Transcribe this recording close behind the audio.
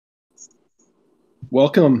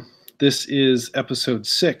Welcome. This is episode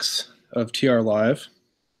 6 of TR Live.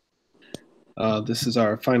 This is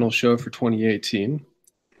our final show for 2018.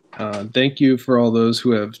 Thank you for all those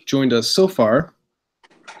who have joined us so far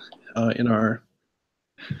in our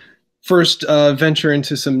first venture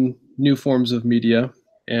into some new forms of media,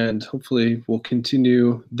 and hopefully we'll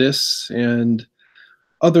continue this and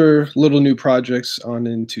other little new projects on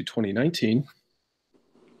into 2019.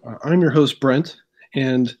 I'm your host, Brent,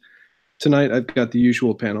 and tonight I've got the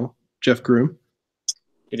usual panel. Jeff Groom.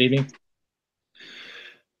 Good evening.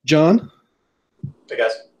 John. Hey,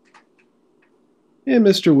 guys. And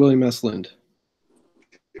Mr. William S. Lind.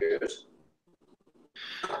 Cheers.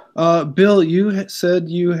 Bill, you said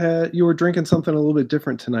you were drinking something a little bit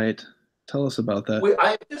different tonight. Tell us about that.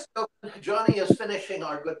 I just opened, Johnny is finishing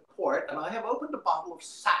our good port, and I have opened a bottle of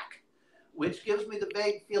sack, which gives me the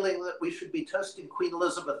vague feeling that we should be toasting Queen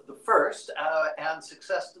Elizabeth I and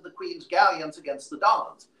success to the Queen's galleons against the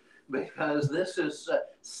Dons. Because this is,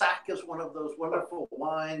 sack is one of those wonderful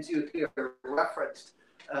wines you hear referenced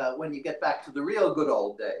when you get back to the real good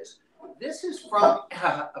old days. This is from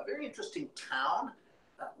a very interesting town,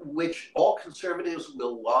 which all conservatives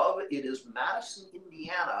will love. It is Madison,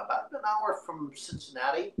 Indiana, about an hour from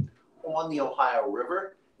Cincinnati on the Ohio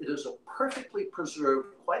River. It is a perfectly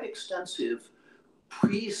preserved, quite extensive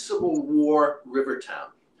pre-Civil War river town.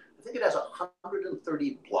 I think it has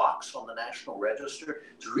 130 blocks on the National Register.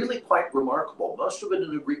 It's really quite remarkable, most of it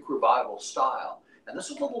in a Greek Revival style. And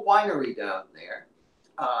this is a little winery down there.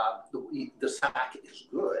 The sack is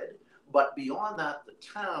good, but beyond that, the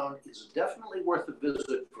town is definitely worth a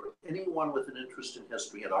visit for anyone with an interest in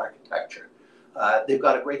history and architecture. They've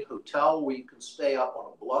got a great hotel where you can stay up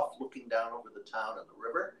on a bluff looking down over the town and the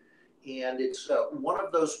river. And it's one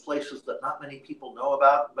of those places that not many people know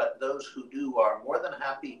about, but those who do are more than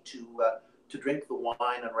happy to drink the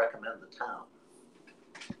wine and recommend the town.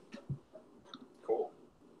 Cool.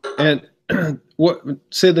 And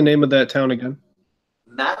say the name of that town again.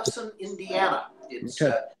 Madison, Indiana. It's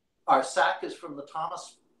okay. Our sack is from the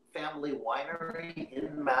Thomas family winery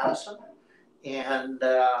in Madison, and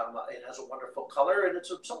it has a wonderful color, and it's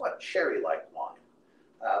a somewhat cherry-like wine.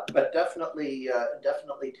 But definitely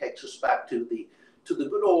takes us back to the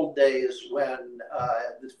good old days when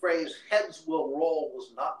the phrase "heads will roll"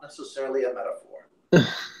 was not necessarily a metaphor.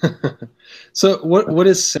 So what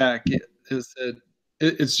is sack?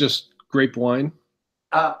 It's just grape wine?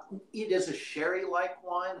 It is a sherry-like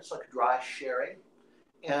wine. It's like a dry sherry.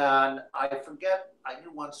 And I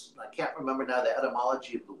knew once, I can't remember now the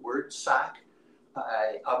etymology of the word sack.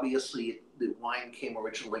 Obviously, the wine came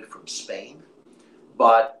originally from Spain.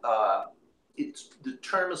 But the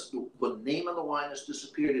name of the wine has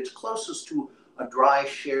disappeared. It's closest to a dry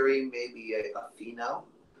sherry, maybe a Fino.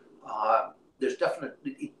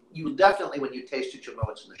 You definitely, when you taste it, you'll know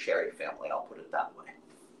it's in the sherry family. I'll put it that way.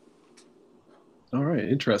 All right,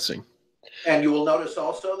 interesting. And you will notice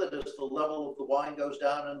also that as the level of the wine goes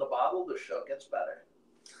down in the bottle, the show gets better.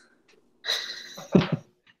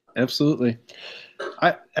 Absolutely.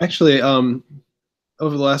 I actually, over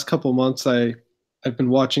the last couple of months, I've been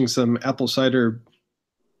watching some apple cider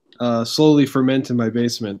slowly ferment in my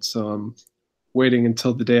basement, so I'm waiting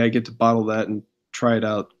until the day I get to bottle that and try it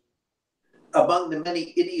out. Among the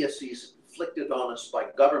many idiocies inflicted on us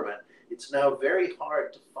by government, it's now very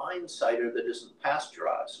hard to find cider that isn't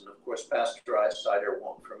pasteurized, and of course pasteurized cider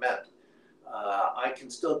won't ferment. I can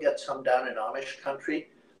still get some down in Amish country,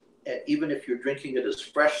 and even if you're drinking it as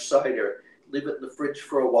fresh cider, leave it in the fridge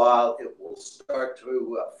for a while, it will start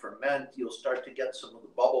to ferment. You'll start to get some of the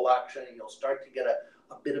bubble action, and you'll start to get a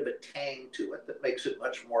bit of a tang to it that makes it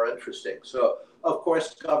much more interesting. So, of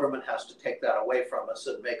course, government has to take that away from us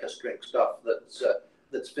and make us drink stuff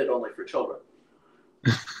that's fit only for children.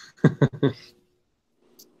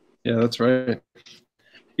 Yeah, that's right.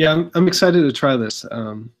 Yeah, I'm excited to try this.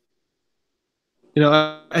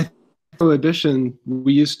 I Prohibition,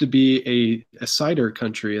 we used to be a cider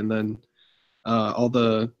country, and then all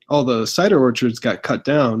the cider orchards got cut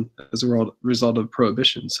down as a result of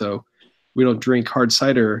Prohibition. So we don't drink hard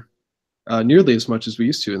cider nearly as much as we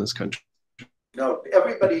used to in this country. No,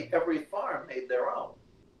 every farm made their own.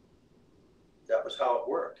 That was how it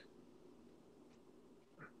worked.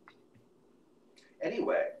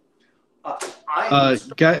 Anyway,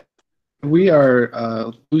 guy, we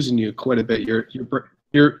are losing you quite a bit.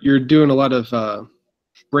 You're doing a lot of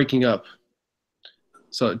breaking up.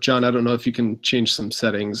 So, John, I don't know if you can change some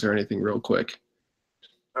settings or anything real quick.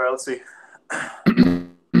 All right, let's see.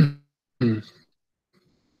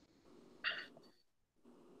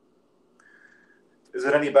 Is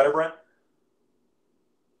it any better, Brent?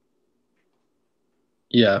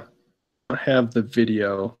 Yeah. have the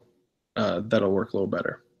video, that'll work a little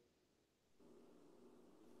better.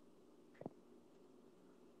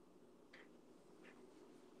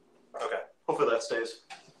 Okay, hopefully that stays.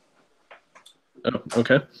 Oh,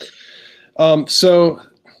 okay. So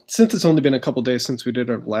since it's only been a couple days since we did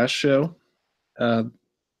our last show, and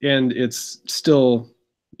it's still,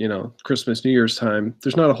 Christmas, New Year's time,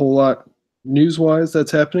 there's not a whole lot news-wise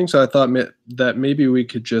that's happening. So I thought that maybe we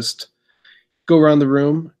could just go around the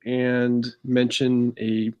room and mention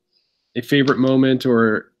a favorite moment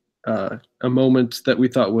or a moment that we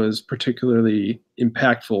thought was particularly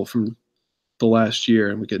impactful from the last year,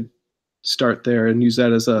 and we could start there and use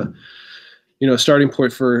that as a starting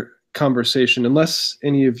point for conversation, unless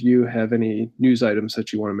any of you have any news items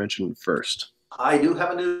that you want to mention first. I do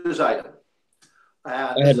have a news item.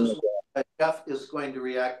 This is what Jeff is going to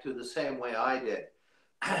react to the same way I did.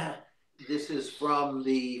 This is from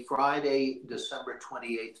the Friday, December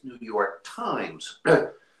 28th New York Times,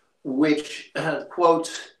 which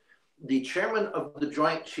quotes the chairman of the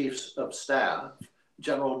Joint Chiefs of Staff,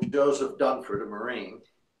 General Joseph Dunford, a Marine,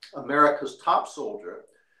 America's top soldier,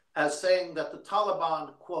 as saying that the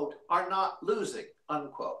Taliban, quote, are not losing,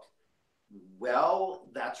 unquote. Well,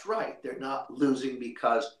 that's right. They're not losing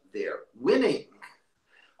because they're winning.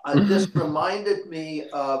 This reminded me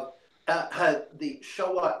of the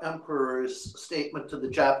Showa Emperor's statement to the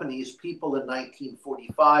Japanese people in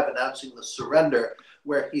 1945 announcing the surrender,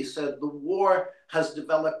 where he said the war has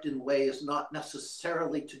developed in ways not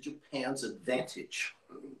necessarily to Japan's advantage.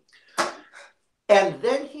 And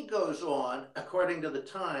then he goes on, according to the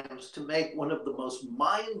Times, to make one of the most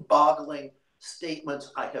mind-boggling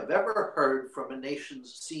statements I have ever heard from a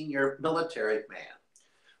nation's senior military man.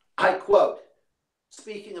 I quote,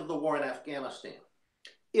 speaking of the war in Afghanistan,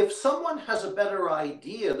 if someone has a better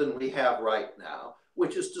idea than we have right now,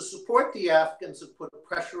 which is to support the Afghans and put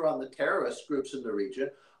pressure on the terrorist groups in the region,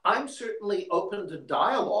 I'm certainly open to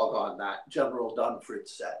dialogue on that, General Dunford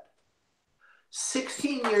said.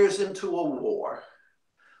 16 years into a war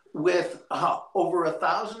with over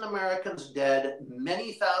 1,000 Americans dead,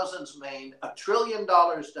 many thousands maimed, $1 trillion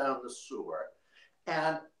down the sewer.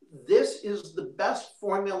 And this is the best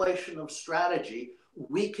formulation of strategy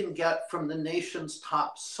we can get from the nation's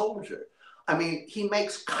top soldier. I mean, he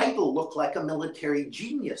makes Keitel look like a military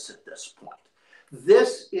genius at this point.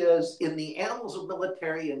 This is, in the annals of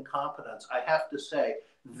military incompetence, I have to say,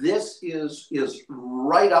 this is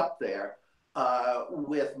right up there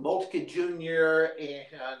with Moltke Jr.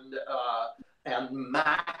 and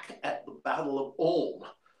Mack at the Battle of Ulm.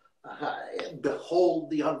 Behold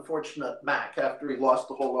the unfortunate Mack after he lost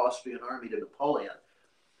the whole Austrian army to Napoleon.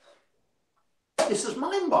 This is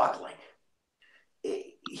mind-boggling.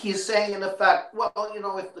 He's saying, in effect, well,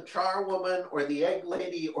 if the charwoman or the egg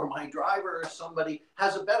lady or my driver or somebody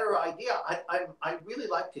has a better idea, I'd really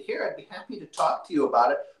like to hear it. I'd be happy to talk to you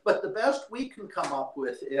about it. But the best we can come up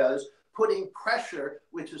with is putting pressure,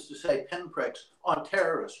 which is to say pinpricks, on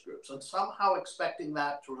terrorist groups and somehow expecting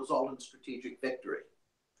that to result in strategic victory.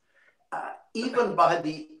 Even by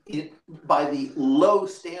the low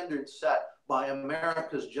standards set by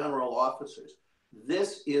America's general officers,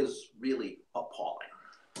 this is really appalling.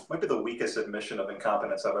 Might be the weakest admission of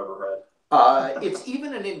incompetence I've ever read. It's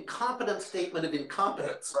even an incompetent statement of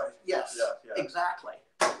incompetence. Right. Yes, yeah. Exactly.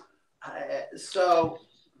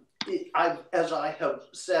 As I have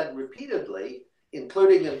said repeatedly,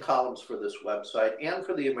 including in columns for this website and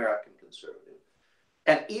for the American Conservative,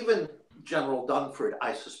 and even General Dunford,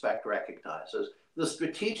 I suspect, recognizes the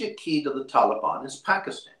strategic key to the Taliban is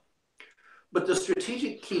Pakistan. But the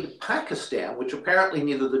strategic key to Pakistan, which apparently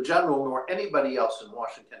neither the general nor anybody else in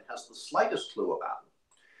Washington has the slightest clue about,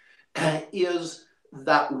 is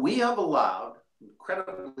that we have allowed,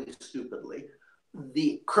 incredibly stupidly,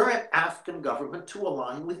 the current Afghan government to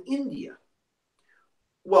align with India.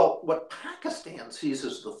 Well, what Pakistan sees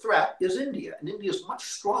as the threat is India, and India is much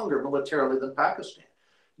stronger militarily than Pakistan.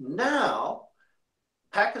 Now,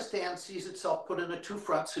 Pakistan sees itself put in a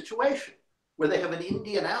two-front situation, where they have an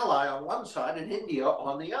Indian ally on one side and India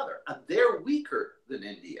on the other, and they're weaker than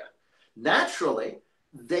India. Naturally,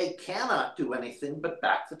 they cannot do anything but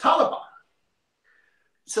back the Taliban.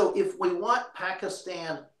 So if we want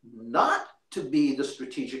Pakistan not to be the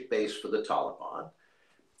strategic base for the Taliban,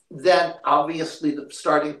 then obviously the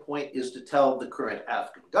starting point is to tell the current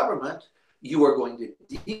Afghan government, you are going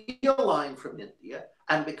to de-align from India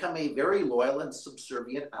and become a very loyal and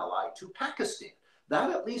subservient ally to Pakistan.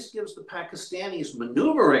 That at least gives the Pakistanis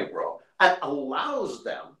maneuvering room and allows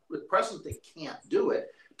them, at present they can't do it,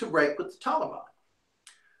 to break with the Taliban.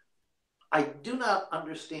 I do not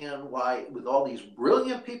understand why, with all these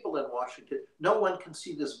brilliant people in Washington, no one can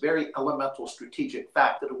see this very elemental strategic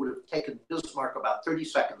fact that it would have taken Bismarck about 30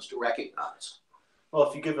 seconds to recognize. Well,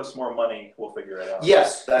 if you give us more money, we'll figure it out.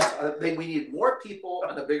 Yes, we need more people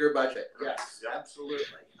and a bigger budget. Yes, absolutely.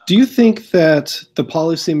 Do you think that the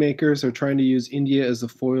policymakers are trying to use India as a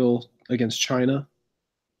foil against China?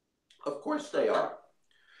 Of course they are.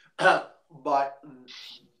 But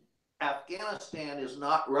Afghanistan is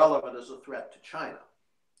not relevant as a threat to China.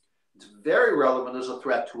 It's very relevant as a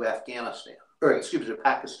threat to Afghanistan, or excuse me,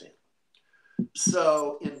 Pakistan.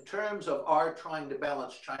 So in terms of our trying to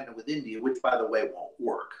balance China with India, which by the way won't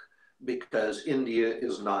work, because India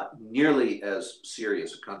is not nearly as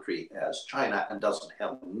serious a country as China and doesn't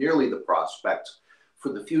have nearly the prospects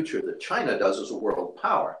for the future that China does as a world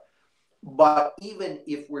power. But even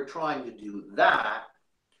if we're trying to do that,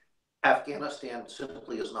 Afghanistan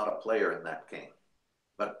simply is not a player in that game.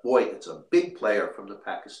 But boy, it's a big player from the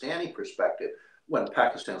Pakistani perspective when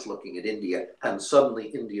Pakistan's looking at India and suddenly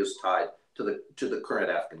India's tied to the current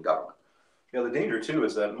Afghan government. The danger too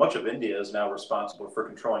is that much of India is now responsible for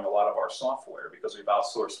controlling a lot of our software because we've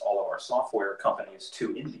outsourced all of our software companies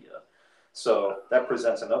to India. So that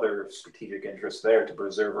presents another strategic interest there to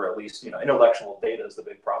preserve, or at least, intellectual data is the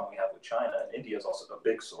big problem we have with China, and India is also a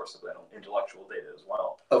big source of that intellectual data as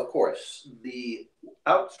well. Of course, the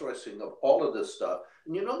outsourcing of all of this stuff,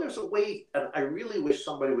 and there's a way, and I really wish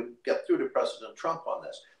somebody would get through to President Trump on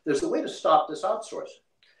this. There's a way to stop this outsourcing,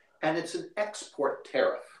 and it's an export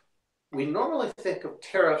tariff. We normally think of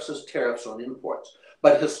tariffs as tariffs on imports,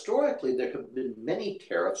 but historically there have been many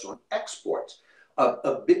tariffs on exports.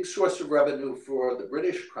 A big source of revenue for the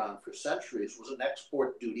British Crown for centuries was an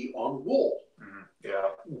export duty on wool,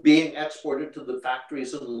 being exported to the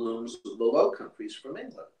factories and looms of the Low Countries from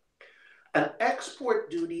England. An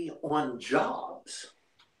export duty on jobs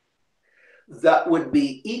that would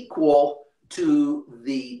be equal to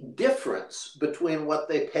the difference between what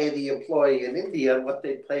they pay the employee in India and what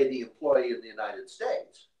they pay the employee in the United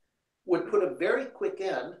States would put a very quick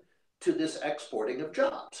end to this exporting of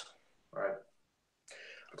jobs. Right.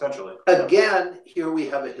 Potentially. Again, here we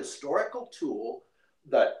have a historical tool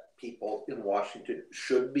that people in Washington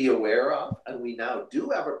should be aware of, and we now do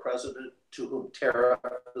have a president to whom tariff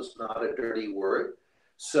is not a dirty word.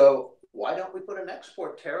 So why don't we put an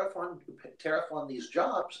export tariff on these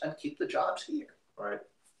jobs and keep the jobs here? Right.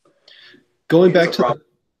 Going back to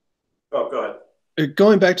go ahead.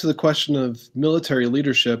 Going back to the question of military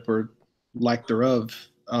leadership or lack thereof,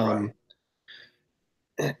 Right.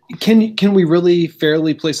 Can we really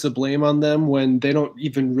fairly place the blame on them when they don't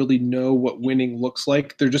even really know what winning looks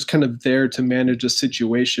like? They're just kind of there to manage a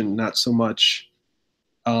situation, not so much,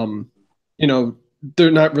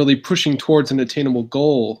 they're not really pushing towards an attainable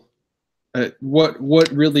goal.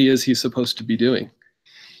 What really is he supposed to be doing?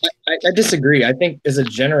 I disagree. I think as a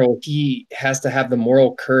general, he has to have the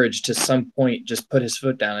moral courage to some point just put his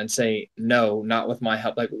foot down and say, no, not with my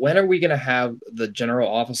help. Like, when are we going to have the general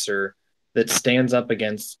officer that stands up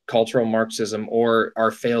against cultural Marxism or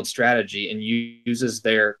our failed strategy and uses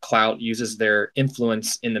their clout, uses their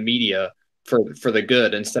influence in the media for the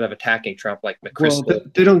good instead of attacking Trump like McChrystal? Well,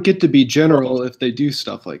 they don't get to be general if they do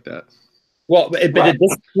stuff like that. Well, but at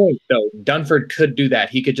this point, though, Dunford could do that.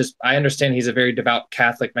 He could just, I understand he's a very devout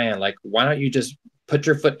Catholic man. Like, why don't you just put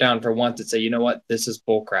your foot down for once and say, you know what, this is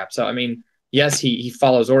bullcrap. So, I mean, yes, he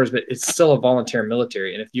follows orders, but it's still a volunteer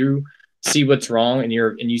military. And if you see what's wrong and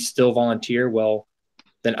you still volunteer, well,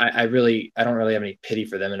 then I don't really have any pity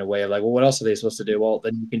for them in a way of like, well, what else are they supposed to do? Well,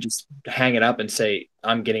 then you can just hang it up and say,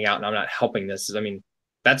 I'm getting out and I'm not helping this. I mean,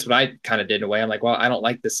 that's what I kind of did in a way. I'm like, well, I don't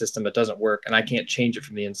like this system. It doesn't work and I can't change it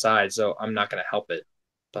from the inside. So I'm not going to help it.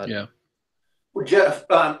 But yeah. Well, Jeff,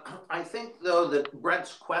 I think though that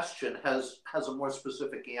Brent's question has a more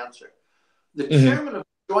specific answer. The chairman of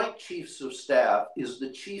Joint Chiefs of Staff is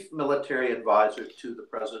the chief military advisor to the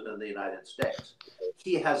President of the United States.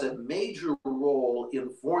 He has a major role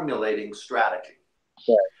in formulating strategy.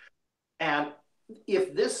 Yeah. And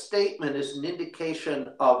if this statement is an indication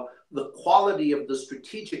of the quality of the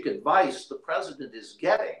strategic advice the president is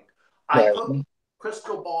getting, I hope a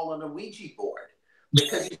crystal ball and a Ouija board,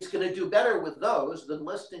 because he's going to do better with those than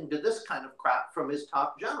listening to this kind of crap from his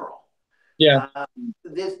top general. Yeah.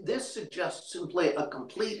 This suggests simply a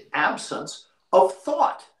complete absence of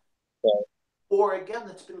thought. Yeah. Or again,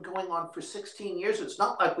 that's been going on for 16 years. It's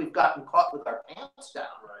not like we've gotten caught with our pants down.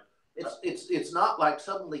 Right. It's not like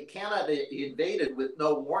suddenly Canada invaded with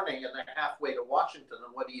no warning and they're halfway to Washington,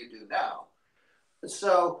 and what do you do now?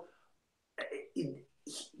 So the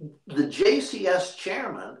JCS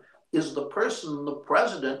chairman is the person the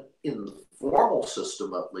president, in the formal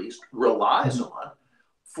system at least, relies on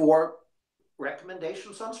for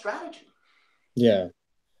recommendations on strategy. Yeah.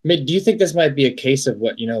 I mean, do you think this might be a case of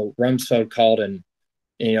what, Rumsfeld called an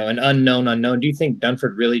unknown unknown? Do you think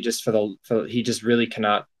Dunford really just he just really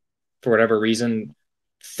cannot, for whatever reason,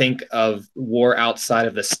 think of war outside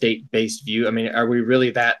of the state-based view? I mean,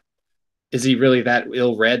 is he really that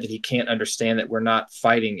ill-read that he can't understand that we're not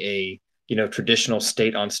fighting a, traditional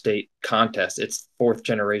state-on-state contest? It's fourth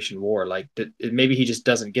generation war. Like, maybe he just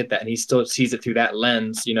doesn't get that, and he still sees it through that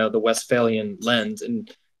lens, the Westphalian lens, and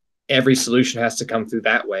every solution has to come through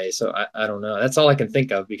that way. So I don't know. That's all I can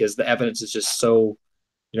think of, because the evidence is just so,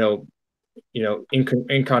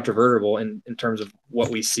 incontrovertible in terms of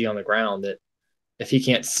what we see on the ground, that if he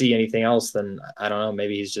can't see anything else, then I don't know,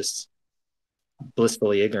 maybe he's just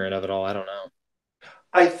blissfully ignorant of it all. I don't know.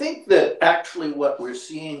 I think that actually what we're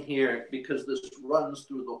seeing here, because this runs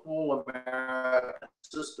through the whole American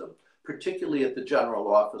system, particularly at the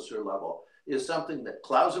general officer level, is something that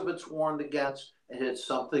Clausewitz warned against, and it's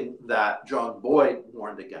something that John Boyd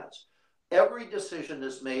warned against. Every decision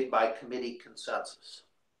is made by committee consensus.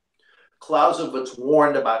 Clausewitz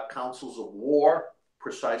warned about councils of war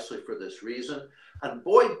precisely for this reason, and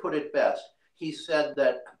Boyd put it best. He said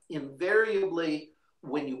that invariably,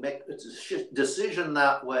 when you make a decision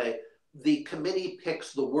that way, the committee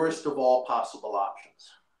picks the worst of all possible options.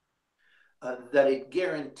 That it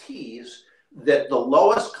guarantees that the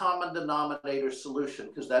lowest common denominator solution,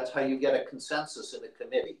 because that's how you get a consensus in a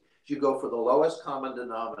committee, you go for the lowest common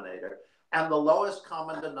denominator. And the lowest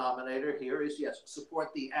common denominator here is, yes, support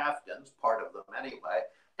the Afghans, part of them anyway,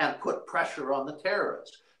 and put pressure on the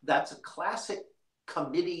terrorists. That's a classic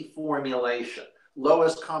committee formulation.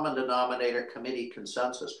 Lowest common denominator, committee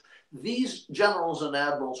consensus. These generals and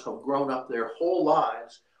admirals have grown up their whole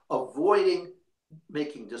lives avoiding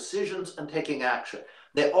making decisions and taking action.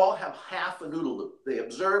 They all have half a noodle loop. They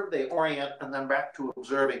observe, they orient, and then back to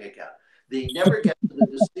observing again. They never get to the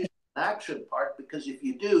decision and action part, because if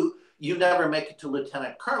you do, you never make it to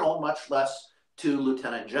lieutenant colonel, much less to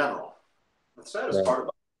lieutenant general. The saddest part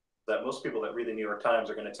about that, most people that read the New York Times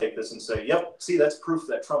are going to take this and say, yep, see, that's proof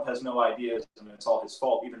that Trump has no ideas and it's all his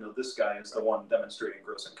fault, even though this guy is the one demonstrating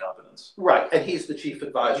gross incompetence. Right, and he's the chief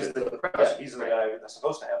advisor. He's the guy that's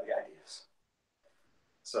supposed to have the ideas.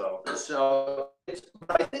 So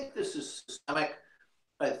I think this is systemic.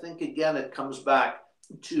 I think, again, it comes back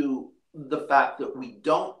to the fact that we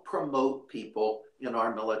don't promote people in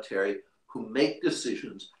our military who make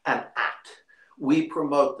decisions and act. We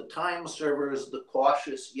promote the time servers, the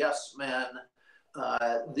cautious yes men,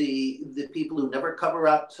 the people who never color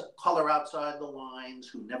outside the lines,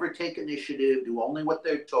 who never take initiative, do only what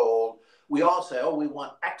they're told. We all say, oh, we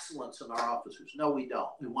want excellence in our officers. No, we don't.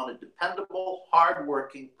 We want a dependable,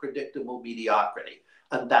 hardworking, predictable mediocrity.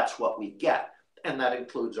 And that's what we get. And that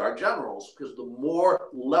includes our generals, because the more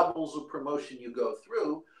levels of promotion you go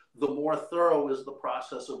through, the more thorough is the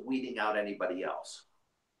process of weeding out anybody else.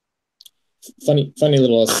 Funny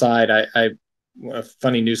little aside. A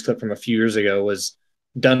funny news clip from a few years ago was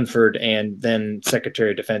Dunford and then Secretary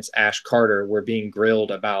of Defense Ash Carter were being grilled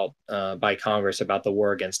about by Congress about the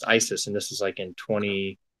war against ISIS, and this was like in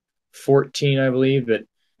 2014, I believe. But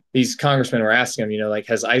these congressmen were asking him, like,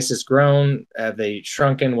 has ISIS grown? Have they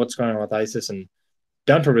shrunken? What's going on with ISIS? And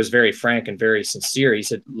Dunford was very frank and very sincere. He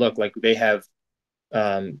said, look, like, they have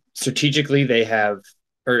strategically,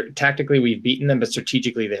 or tactically, we've beaten them, but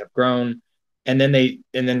strategically they have grown. And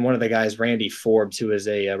then one of the guys, Randy Forbes, who is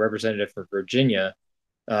a representative for Virginia,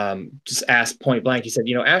 just asked point blank. He said,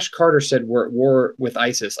 Ash Carter said we're at war with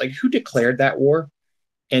ISIS. Like, who declared that war?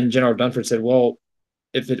 And General Dunford said, well,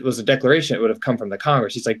 if it was a declaration, it would have come from the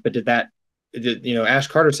Congress. He's like, but Ash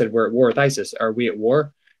Carter said we're at war with ISIS. Are we at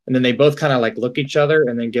war? And then they both kind of like look at each other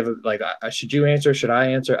and then give it like, should you answer? Should I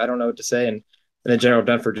answer? I don't know what to say. And then General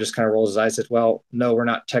Dunford just kind of rolls his eyes and says, well, no, we're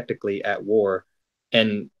not technically at war.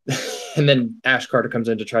 And then Ash Carter comes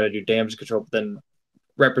in to try to do damage control. But then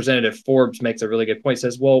Representative Forbes makes a really good point. He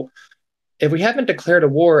says, well, if we haven't declared a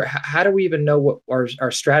war, how do we even know what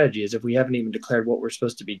our strategy is if we haven't even declared what we're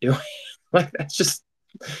supposed to be doing? Like,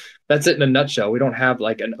 that's it in a nutshell. We don't have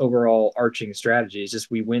like an overall arching strategy. It's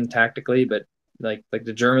just we win tactically, but like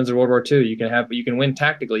the Germans in World War II, you can win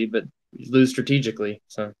tactically, but you lose strategically.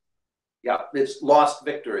 So yeah, it's lost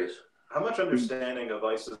victories. How much understanding of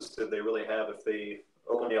ISIS did they really have if they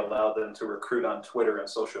openly allowed them to recruit on Twitter and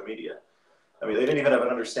social media? I mean, they didn't even have an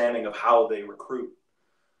understanding of how they recruit.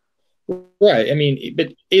 Right. I mean, but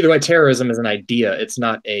either way, terrorism is an idea. It's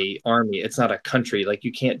not a army. It's not a country. Like,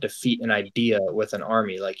 you can't defeat an idea with an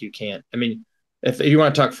army. Like, you can't. I mean, if you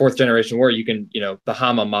want to talk fourth generation war, you can, you know, the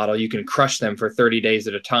Hama model, you can crush them for 30 days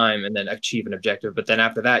at a time and then achieve an objective. But then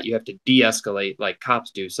after that, you have to de-escalate like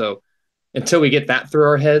cops do. So until we get that through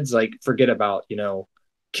our heads, like forget about, you know,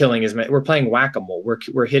 killing as many. We're playing whack-a-mole.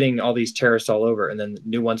 We're hitting all these terrorists all over, and then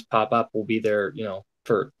new ones pop up. We'll be there, you know,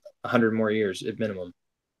 for 100 more years at minimum.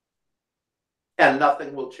 And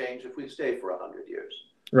nothing will change if we stay for 100 years.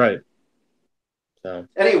 Right. So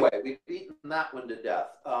anyway, we've beaten that one to death.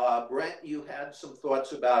 Brent, you had some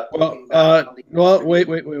thoughts about. Well,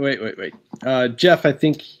 wait. Jeff, I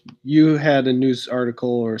think you had a news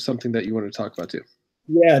article or something that you want to talk about too.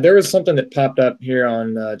 Yeah, there was something that popped up here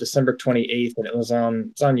on December 28th, and it's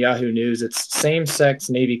on Yahoo News. It's same-sex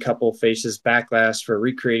Navy couple faces backlash for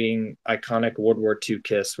recreating iconic World War II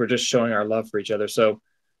kiss. We're just showing our love for each other. So,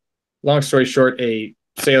 long story short, a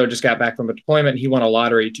sailor just got back from a deployment. He won a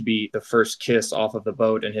lottery to be the first kiss off of the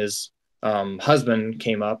boat, and his husband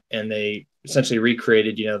came up, and they essentially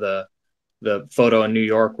recreated, you know, the photo in New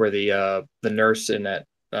York where the nurse and that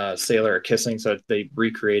sailor are kissing. So they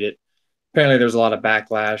recreated. Apparently, there's a lot of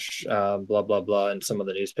backlash, blah blah blah, in some of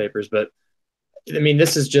the newspapers. But I mean,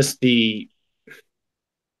 this is just I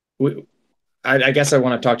guess I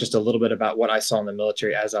want to talk just a little bit about what I saw in the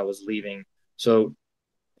military as I was leaving. So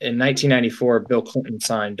in 1994, Bill Clinton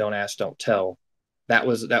signed "Don't Ask, Don't Tell." That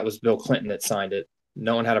was Bill Clinton that signed it.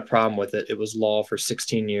 No one had a problem with it. It was law for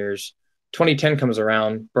 16 years. 2010 comes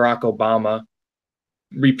around. Barack Obama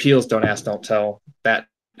repeals "Don't Ask, Don't Tell." That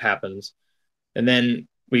happens, and then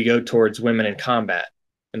we go towards women in combat.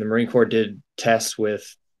 And the Marine Corps did tests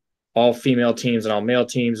with all female teams and all male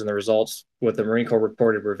teams, and the results what the Marine Corps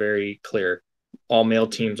reported were very clear. All male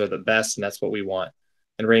teams are the best, and that's what we want.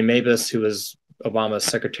 And Ray Mabus, who was Obama's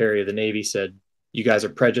Secretary of the Navy, said, "You guys are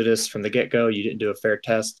prejudiced from the get-go. You didn't do a fair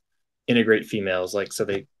test. Integrate females." Like, so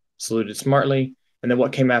they saluted smartly. And then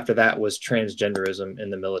what came after that was transgenderism in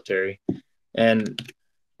the military. And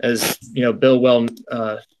as you know, Bill well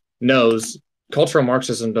knows, cultural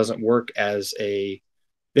Marxism doesn't work as they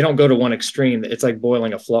don't go to one extreme. It's like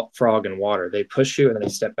boiling a frog in water. They push you and then they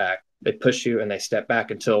step back. They push you and they step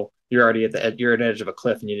back until you're already you're at the edge of a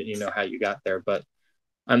cliff and you didn't even know how you got there. But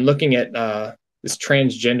I'm looking at this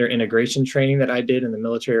transgender integration training that I did in the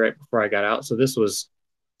military right before I got out. So this was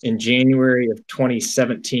in January of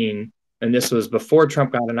 2017. And this was before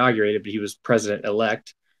Trump got inaugurated, but he was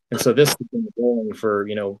president-elect. And so this has been going for,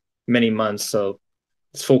 you know, many months. So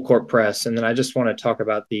it's full court press. And then I just want to talk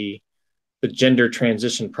about the gender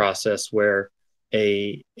transition process where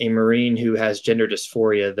a Marine who has gender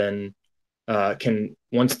dysphoria then can,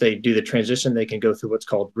 once they do the transition, they can go through what's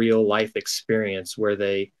called real life experience, where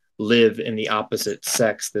they live in the opposite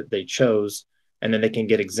sex that they chose. And then they can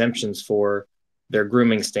get exemptions for their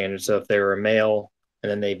grooming standards. So if they were a male and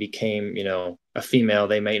then they became, you know, a female,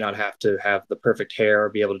 they may not have to have the perfect hair or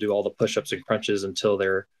be able to do all the push-ups and crunches until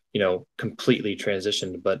they're, you know, completely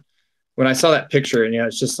transitioned. But when I saw that picture, you know,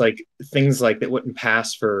 it's just like things like that wouldn't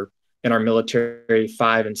pass for in our military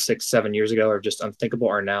 5 and 6, 7 years ago are just unthinkable,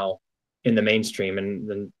 are now in the mainstream. And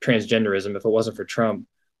then transgenderism, if it wasn't for Trump,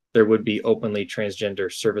 there would be openly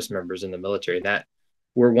transgender service members in the military. That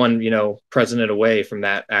we're one, you know, president away from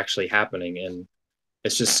that actually happening. And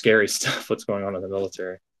it's just scary stuff what's going on in the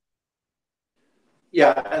military.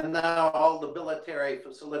 Yeah, and now all the military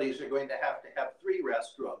facilities are going to have 3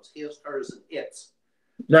 restrooms: his, hers, and its.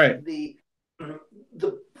 Right. The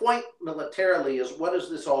point militarily is, what does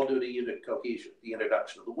this all do to unit cohesion? The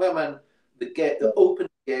introduction of the women, the open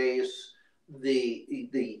gays,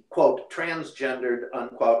 the quote transgendered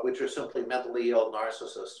unquote, which are simply mentally ill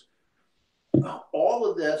narcissists. All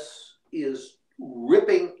of this is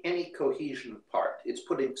ripping any cohesion apart. It's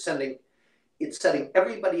setting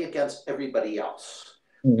everybody against everybody else.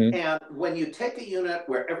 Mm-hmm. And when you take a unit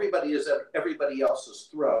where everybody is at everybody else's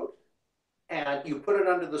throat and you put it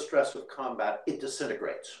under the stress of combat, it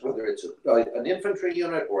disintegrates, whether it's an infantry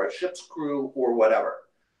unit or a ship's crew or whatever.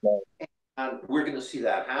 Right. And we're going to see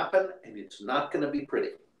that happen, and it's not going to be pretty.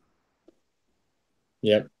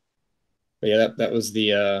 Yep. But yeah, that was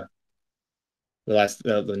the last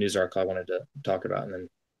the news article I wanted to talk about, and then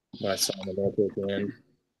what I saw in the military at the end.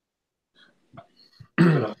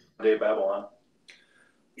 Day Babylon.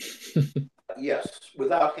 Yes,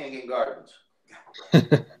 without hanging gardens.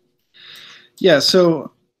 Yeah,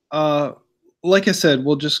 so like I said,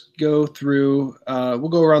 we'll just go through, we'll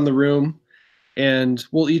go around the room, and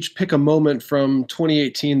we'll each pick a moment from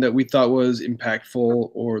 2018 that we thought was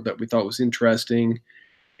impactful or that we thought was interesting,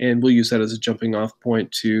 and we'll use that as a jumping off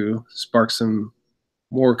point to spark some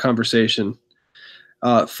more conversation.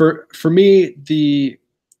 For me, the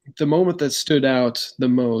moment that stood out the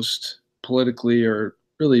most politically or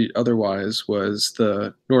really otherwise, was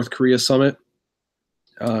the North Korea summit.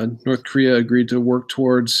 North Korea agreed to work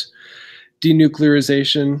towards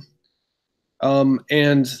denuclearization,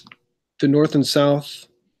 and the North and South,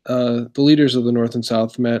 the leaders of the North and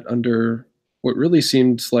South met under what really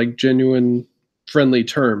seemed like genuine friendly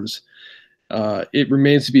terms. It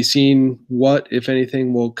remains to be seen what, if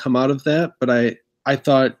anything, will come out of that. But I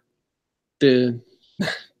thought the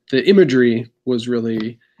imagery was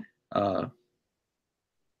really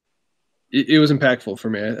it was impactful for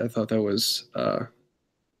me. I thought that was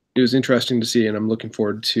it was interesting to see, and I'm looking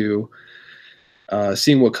forward to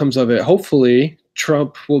seeing what comes of it. Hopefully,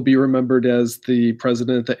 Trump will be remembered as the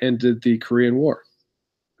president that ended the Korean War.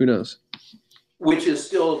 Who knows? Which is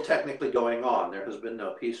still technically going on. There has been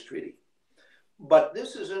no peace treaty. But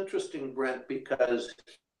this is interesting, Brent, because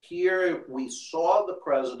here we saw the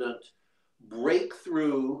president break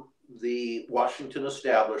through the Washington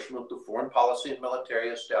establishment, the foreign policy and military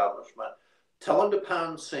establishment, tell them to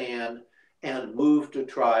pound sand, and move to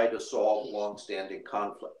try to solve longstanding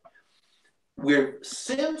conflict. We've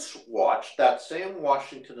since watched that same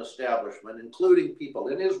Washington establishment, including people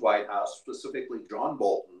in his White House, specifically John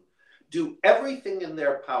Bolton, do everything in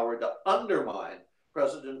their power to undermine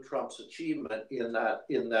President Trump's achievement in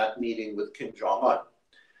that meeting with Kim Jong-un.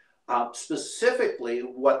 Specifically,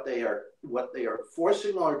 what they are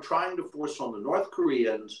forcing or trying to force on the North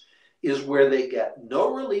Koreans is where they get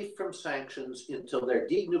no relief from sanctions until their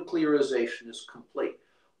denuclearization is complete.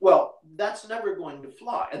 Well, that's never going to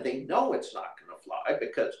fly, and they know it's not going to fly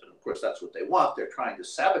because, and of course, that's what they want. They're trying to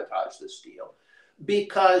sabotage this deal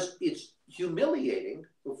because it's humiliating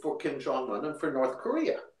for Kim Jong-un and for North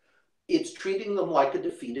Korea. It's treating them like a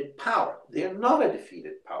defeated power. They're not a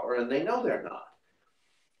defeated power, and they know they're not.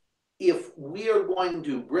 If we are going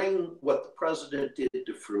to bring what the president did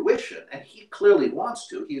to fruition, and he clearly wants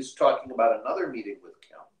to, he's talking about another meeting with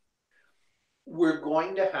Kim, we're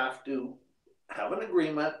going to have an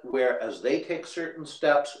agreement where as they take certain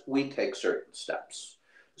steps, we take certain steps.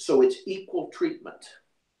 So it's equal treatment.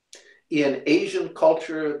 In Asian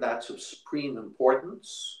culture, that's of supreme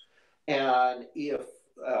importance. And if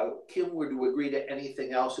Kim were to agree to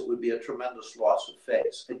anything else, it would be a tremendous loss of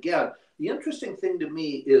face. Again, the interesting thing to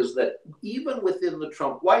me is that even within the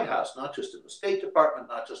Trump White House, not just in the State Department,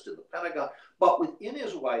 not just in the Pentagon, but within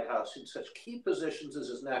his White House in such key positions as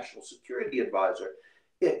his national security advisor,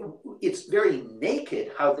 it's very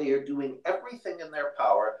naked how they are doing everything in their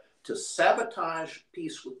power to sabotage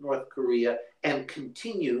peace with North Korea and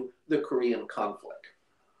continue the Korean conflict.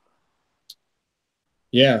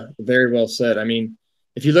 Yeah, very well said. I mean,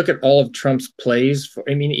 if you look at all of Trump's plays,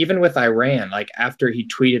 even with Iran, like after he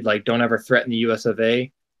tweeted, like, don't ever threaten the US of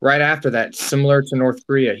A, right after that, similar to North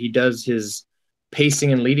Korea, he does his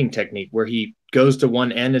pacing and leading technique where he goes to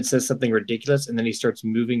one end and says something ridiculous, and then he starts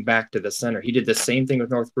moving back to the center. He did the same thing with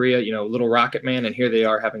North Korea, little rocket man, and here they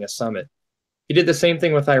are having a summit. He did the same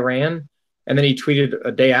thing with Iran, and then he tweeted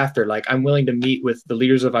a day after, like, I'm willing to meet with the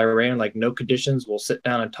leaders of Iran, like, no conditions, we'll sit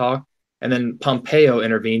down and talk. And then Pompeo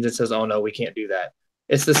intervenes and says, oh, no, we can't do that.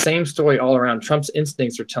 It's the same story all around. Trump's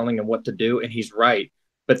instincts are telling him what to do, and he's right.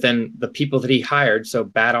 But then the people that he hired, so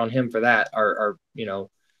bad on him for that, are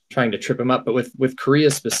trying to trip him up. But with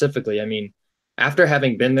Korea specifically, I mean, after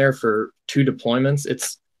having been there for 2 deployments,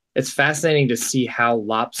 it's fascinating to see how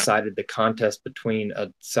lopsided the contest between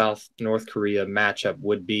a South-North Korea matchup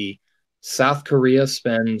would be. South Korea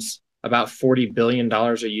spends about $40 billion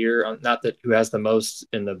a year on, not that who has the most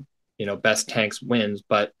in the best tanks wins,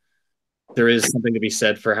 but there is something to be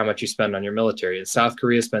said for how much you spend on your military. And South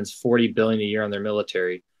Korea spends $40 billion a year on their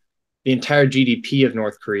military. The entire GDP of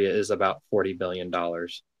North Korea is about $40 billion.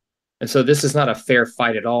 And so this is not a fair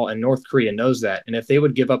fight at all. And North Korea knows that. And if they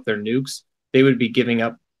would give up their nukes, they would be giving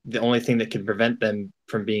up the only thing that could prevent them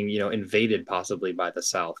from being, invaded possibly by the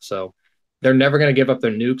South. So they're never going to give up their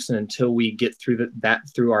nukes. And until we get through that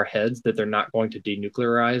through our heads that they're not going to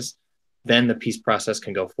denuclearize, then the peace process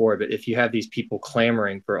can go forward. But if you have these people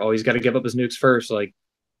clamoring for, oh, he's got to give up his nukes first, like,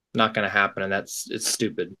 not going to happen. And it's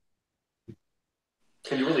stupid.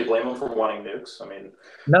 Can you really blame them for wanting nukes? I mean,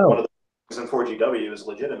 no. One of the things in 4GW is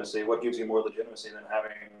legitimacy. What gives you more legitimacy than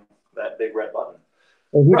having that big red button?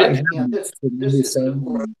 Well, who right. didn't have this is a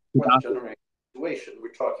generation situation. We're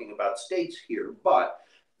talking about states here, but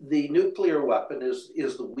the nuclear weapon is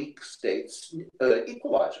the weak states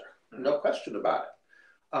equalizer. No question about it.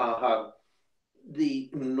 The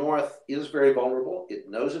North is very vulnerable. It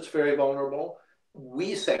knows it's very vulnerable.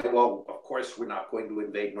 We say, well, of course, we're not going to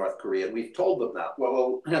invade North Korea. And we've told them that.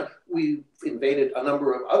 Well, we've invaded a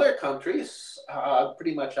number of other countries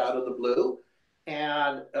pretty much out of the blue.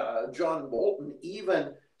 And John Bolton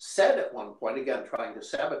even said at one point, again, trying to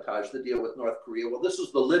sabotage the deal with North Korea, well, this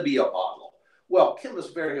is the Libya model. Well, Kim is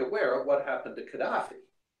very aware of what happened to Gaddafi.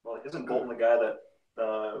 Well, isn't Bolton the guy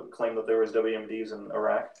that claimed that there was WMDs in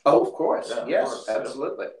Iraq? Oh, of course. Yeah, Yes, of course,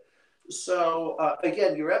 absolutely. Yeah. So,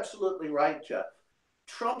 again, you're absolutely right, Jeff.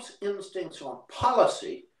 Trump's instincts on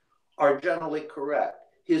policy are generally correct.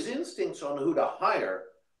 His instincts on who to hire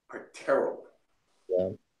are terrible. Yeah.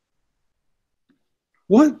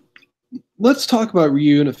 Let's talk about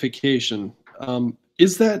reunification.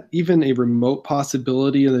 Is that even a remote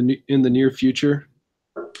possibility in the near future?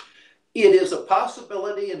 It is a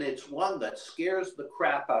possibility, and it's one that scares the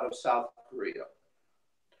crap out of South Korea.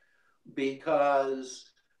 Because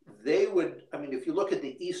they would, I mean, if you look at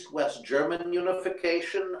the East-West German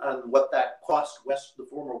unification and what that cost the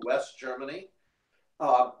former West Germany,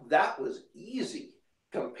 that was easy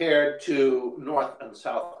compared to North and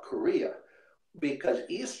South Korea, because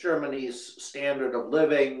East Germany's standard of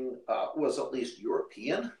living was at least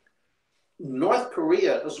European. North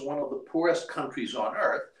Korea is one of the poorest countries on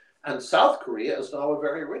earth, and South Korea is now a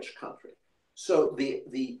very rich country. So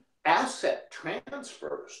the asset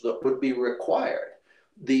transfers that would be required,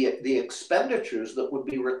 the expenditures that would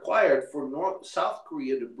be required for South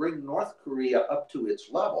Korea to bring North Korea up to its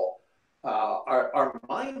level are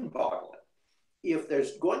mind-boggling. If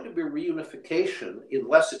there's going to be reunification,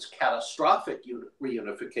 unless it's catastrophic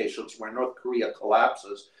reunifications where North Korea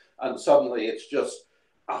collapses and suddenly it's just,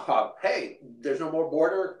 hey, there's no more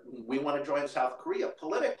border, we want to join South Korea.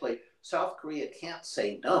 Politically, South Korea can't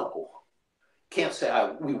say no. Can't say,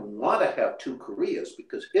 we want to have two Koreas,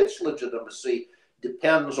 because its legitimacy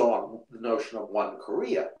depends on the notion of one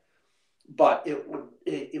Korea. But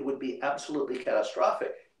it would be absolutely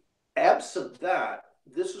catastrophic. Absent that,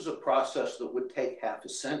 this is a process that would take half a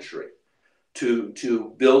century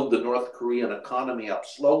to build the North Korean economy up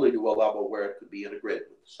slowly to a level where it could be integrated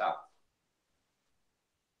with the South.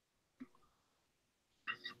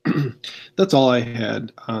 That's all I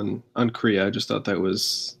had on Korea. I just thought that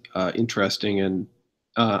was interesting, and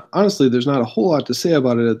honestly, there's not a whole lot to say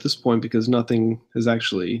about it at this point because nothing has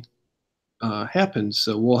actually happened.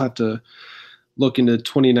 So we'll have to look into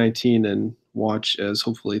 2019 and watch as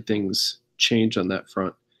hopefully things change on that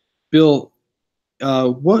front. Bill,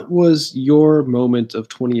 what was your moment of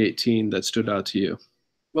 2018 that stood out to you?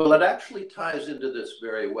 Well, it actually ties into this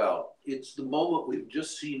very well. It's the moment we've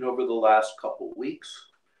just seen over the last couple of weeks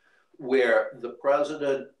where the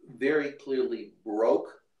president very clearly broke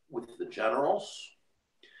with the generals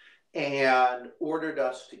and ordered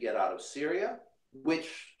us to get out of Syria,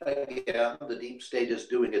 which, again, the deep state is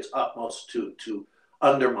doing its utmost to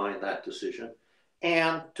undermine that decision,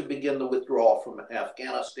 and to begin the withdrawal from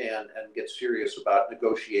Afghanistan and get serious about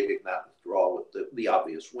negotiating that withdrawal with the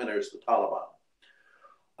obvious winners, the Taliban.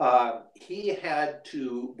 He had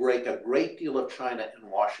to break a great deal of China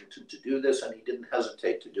and Washington to do this, and he didn't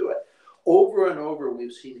hesitate to do it. Over and over,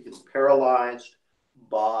 we've seen him paralyzed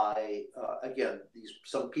by, again,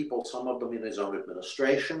 some people, some of them in his own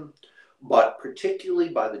administration, but particularly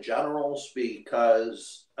by the generals,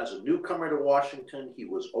 because as a newcomer to Washington, he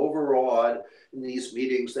was overawed. In these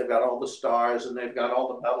meetings, they've got all the stars and they've got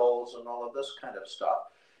all the medals and all of this kind of stuff.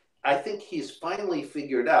 I think he's finally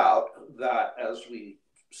figured out that, as we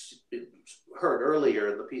heard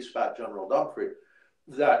earlier in the piece about General Dunford,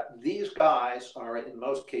 that these guys are in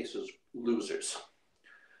most cases losers.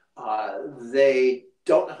 They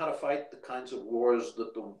don't know how to fight the kinds of wars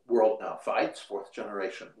that the world now fights, fourth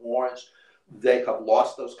generation wars. They have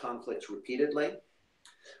lost those conflicts repeatedly.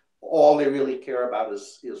 All they really care about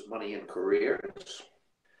is money and careers.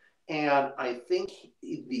 And I think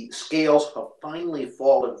the scales have finally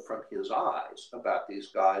fallen from his eyes about these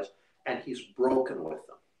guys, and he's broken with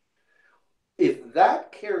them. If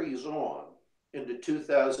that carries on into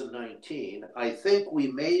 2019, I think we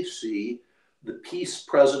may see the peace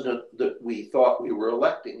president that we thought we were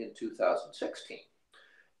electing in 2016.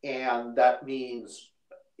 And that means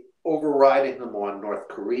overriding them on North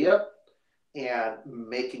Korea and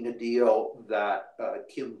making a deal that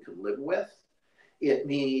Kim can live with. It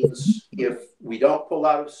means if we don't pull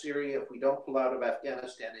out of Syria, if we don't pull out of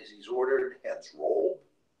Afghanistan as he's ordered, heads roll.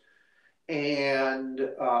 And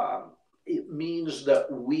it means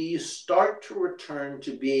that we start to return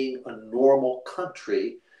to being a normal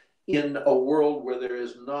country in a world where there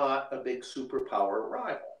is not a big superpower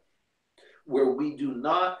rival, where we do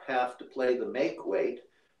not have to play the make-weight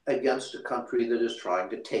against a country that is trying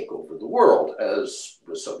to take over the world. As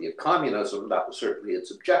with Soviet communism, that was certainly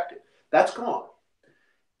its objective. That's gone.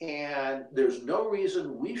 And there's no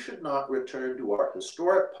reason we should not return to our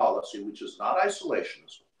historic policy, which is not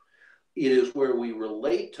isolationism, It is where we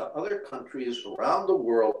relate to other countries around the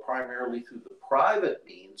world primarily through the private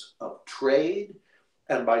means of trade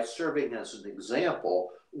and by serving as an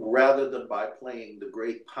example rather than by playing the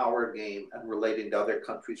great power game and relating to other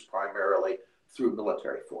countries primarily through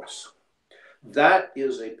military force. That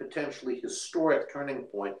is a potentially historic turning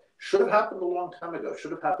point. Should have happened a long time ago,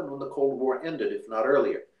 should have happened when the Cold War ended, if not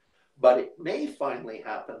earlier. But it may finally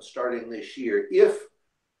happen starting this year if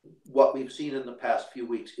what we've seen in the past few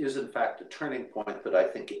weeks is in fact a turning point that I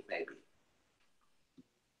think it may be.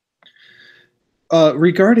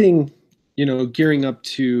 Regarding, gearing up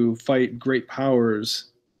to fight great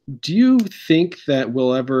powers, do you think that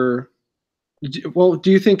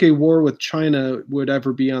do you think a war with China would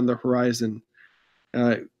ever be on the horizon?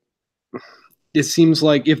 It seems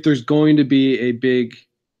like if there's going to be a big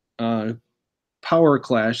power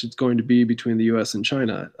clash, it's going to be between the U.S. and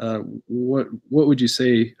China. What would you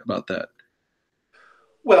say about that?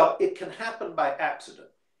 Well, it can happen by accident.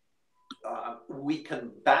 We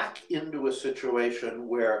can back into a situation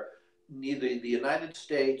where neither the United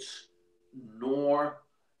States nor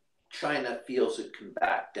China feels it can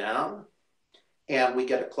back down, and we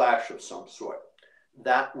get a clash of some sort.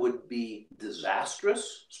 That would be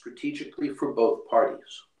disastrous strategically for both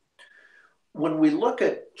parties. When we look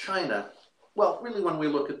at China, well, really when we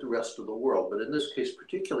look at the rest of the world, but in this case,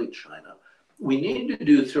 particularly China, we need to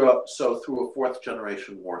do so through a fourth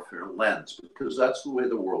generation warfare lens, because that's the way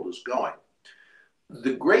the world is going.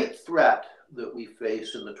 The great threat that we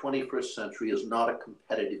face in the 21st century is not a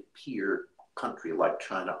competitive peer country like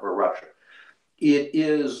China or Russia. It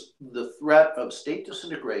is the threat of state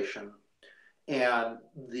disintegration and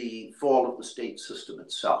the fall of the state system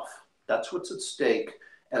itself. That's what's at stake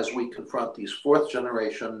as we confront these fourth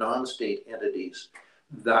generation non-state entities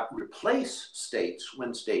that replace states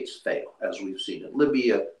when states fail, as we've seen in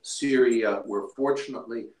Libya, Syria, where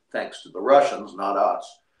fortunately, thanks to the Russians, not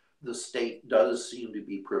us, the state does seem to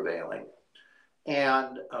be prevailing.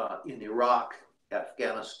 And in Iraq,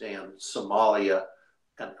 Afghanistan, Somalia,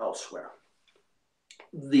 and elsewhere.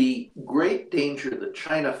 The great danger that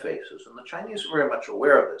China faces, and the Chinese are very much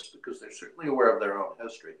aware of this because they're certainly aware of their own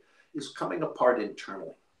history, is coming apart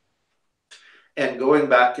internally and going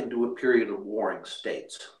back into a period of warring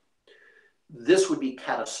states. This would be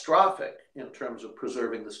catastrophic in terms of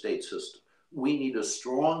preserving the state system. We need a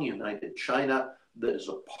strong, united China that is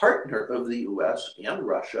a partner of the US and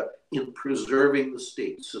Russia in preserving the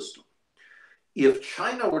state system. If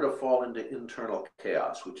China were to fall into internal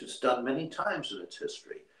chaos, which it's done many times in its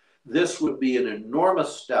history, this would be an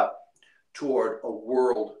enormous step toward a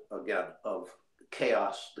world, again, of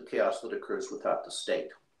chaos, the chaos that occurs without the state.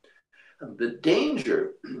 And the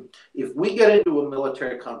danger, if we get into a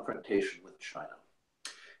military confrontation with China,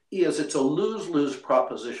 is it's a lose-lose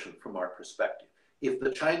proposition from our perspective. If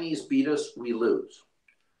the Chinese beat us, we lose.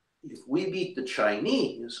 If we beat the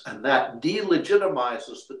Chinese and that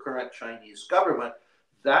delegitimizes the current Chinese government,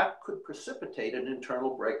 that could precipitate an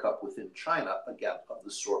internal breakup within China, again, of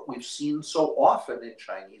the sort we've seen so often in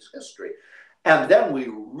Chinese history. And then we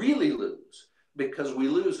really lose, because we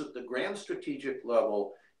lose at the grand strategic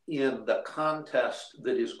level in the contest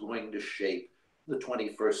that is going to shape the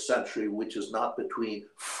 21st century, which is not between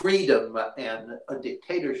freedom and a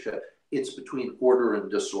dictatorship, it's between order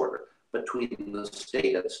and disorder, between the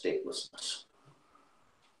state and statelessness.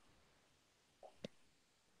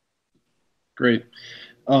 Great.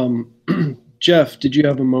 Jeff, did you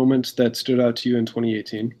have a moment that stood out to you in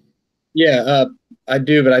 2018? Yeah, I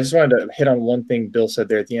do, but I just wanted to hit on one thing Bill said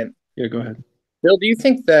there at the end. Yeah, go ahead. Bill, do you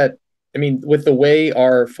think that, I mean, with the way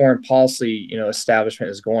our foreign policy,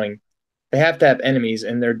 establishment is going, they have to have enemies,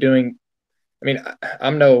 and they're doing, I mean,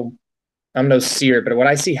 I'm no seer, but what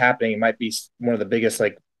I see happening, it might be one of the biggest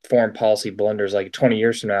foreign policy blunders 20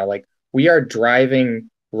 years from now. We are driving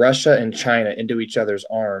Russia and China into each other's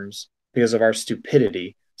arms because of our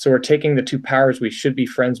stupidity. So we're taking the two powers we should be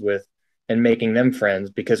friends with and making them friends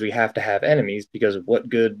because we have to have enemies, because what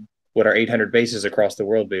good would our 800 bases across the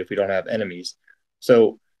world be if we don't have enemies?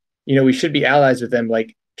 So, we should be allies with them.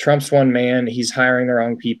 Trump's one man, he's hiring the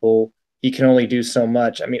wrong people. He can only do so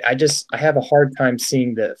much. I mean, I have a hard time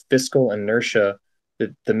seeing the fiscal inertia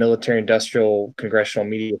that the military industrial congressional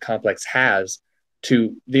media complex has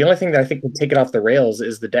to, the only thing that I think can take it off the rails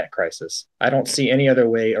is the debt crisis. I don't see any other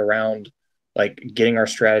way around getting our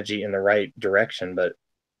strategy in the right direction. But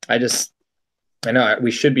I know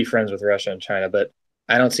we should be friends with Russia and China, but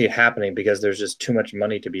I don't see it happening because there's just too much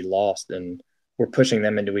money to be lost, and we're pushing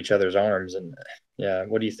them into each other's arms. And yeah,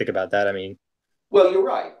 what do you think about that? I mean, well, you're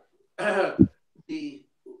right.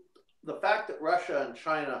 The fact that Russia and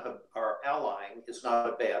China are allying is not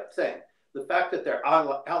a bad thing. The fact that they're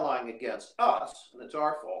allying against us, and it's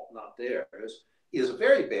our fault, not theirs, is a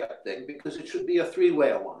very bad thing because it should be a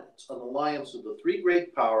three-way alliance. An alliance of the three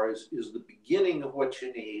great powers is the beginning of what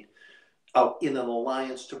you need in an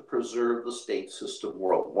alliance to preserve the state system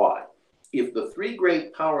worldwide. If the three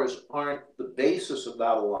great powers aren't the basis of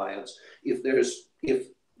that alliance, if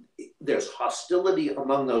there's hostility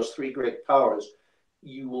among those three great powers,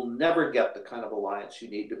 you will never get the kind of alliance you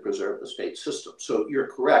need to preserve the state system. So you're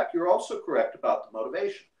correct. You're also correct about the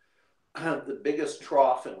motivation. The biggest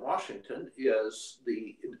trough in Washington is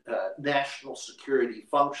the national security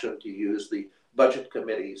function, to use the budget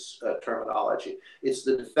committee's terminology. It's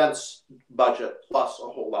the defense budget plus a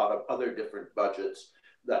whole lot of other different budgets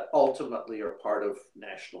that ultimately are part of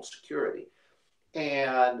national security.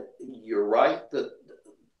 And you're right that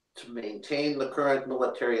to maintain the current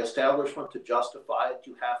military establishment, to justify it,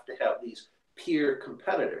 you have to have these peer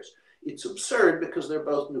competitors. It's absurd because they're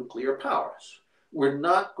both nuclear powers. We're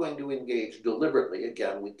not going to engage deliberately.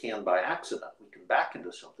 Again, we can by accident. We can back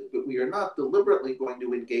into something, but we are not deliberately going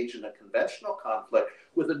to engage in a conventional conflict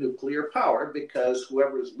with a nuclear power because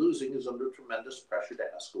whoever is losing is under tremendous pressure to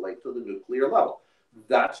escalate to the nuclear level.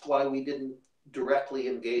 That's why we didn't directly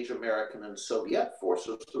engage American and Soviet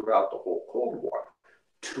forces throughout the whole Cold War.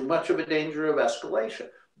 Too much of a danger of escalation.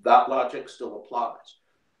 That logic still applies.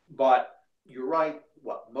 But you're right,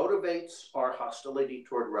 what motivates our hostility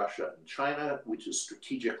toward Russia and China, which is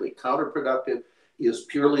strategically counterproductive, is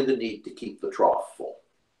purely the need to keep the trough full.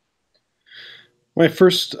 My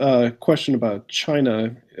first question about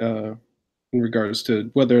China in regards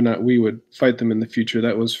to whether or not we would fight them in the future,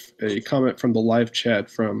 that was a comment from the live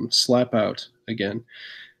chat from Slapout again.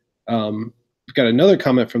 We've got another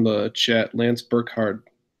comment from the chat. Lance Burkhardt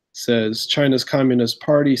says, China's Communist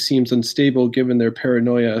Party seems unstable given their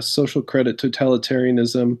paranoia, social credit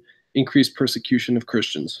totalitarianism, increased persecution of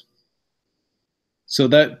Christians. So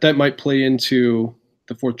that might play into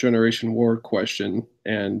the fourth generation war question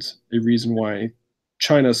and a reason why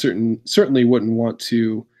China certainly wouldn't want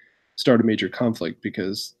to start a major conflict,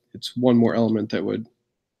 because it's one more element that would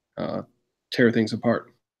tear things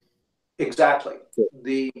apart. Exactly.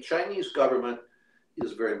 The Chinese government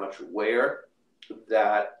is very much aware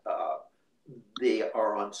that they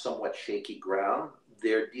are on somewhat shaky ground.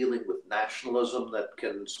 They're dealing with nationalism that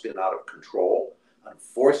can spin out of control and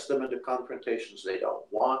force them into confrontations they don't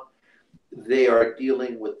want. They are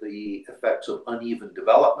dealing with the effects of uneven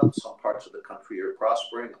development. Some parts of the country are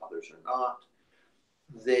prospering, others are not.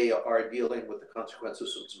 They are dealing with the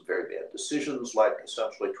consequences of some very bad decisions, like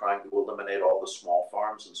essentially trying to eliminate all the small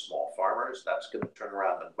farms and small farmers. That's going to turn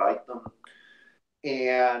around and bite them.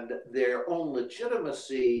 And their own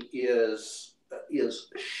legitimacy is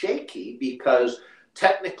shaky because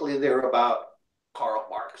technically they're about Karl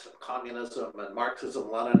Marx and communism and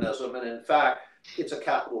Marxism-Leninism, and in fact, it's a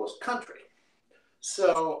capitalist country.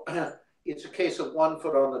 So it's a case of 1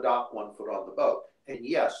 foot on the dock, 1 foot on the boat. And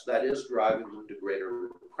yes, that is driving them to greater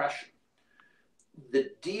repression.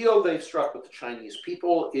 The deal they've struck with the Chinese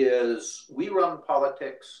people is we run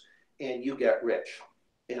politics and you get rich.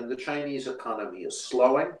 And the Chinese economy is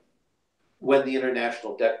slowing. When the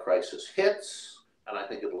international debt crisis hits, and I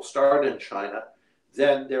think it will start in China,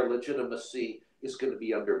 then their legitimacy is going to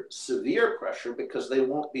be under severe pressure because they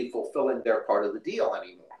won't be fulfilling their part of the deal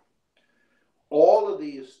anymore. All of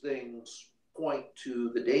these things point to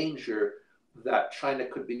the danger that China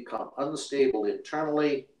could become unstable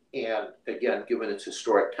internally, and again, given its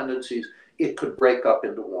historic tendencies, it could break up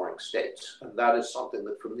into warring states. And that is something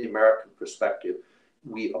that, from the American perspective,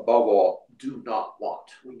 we, above all, do not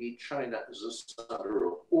want. We need China as a center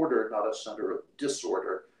of order, not a center of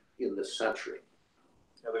disorder in this century.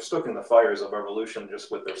 Yeah, they're stoking the fires of revolution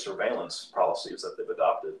just with their surveillance policies that they've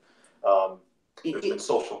adopted. There's been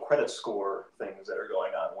social credit score things that are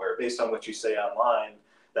going on where, based on what you say online,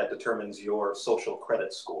 that determines your social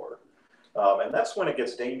credit score. And that's when it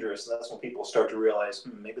gets dangerous, and that's when people start to realize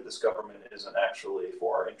maybe this government isn't actually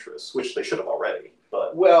for our interests, which they should have already.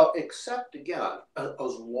 But well, except again, as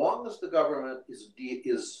long as the government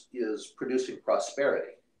is producing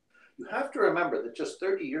prosperity, you have to remember that just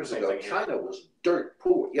 30 years ago, China was dirt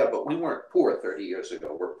poor. Yeah, but we weren't poor 30 years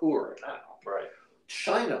ago. We're poorer now. Right.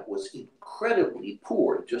 China was incredibly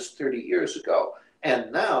poor just 30 years ago.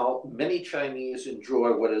 And now many Chinese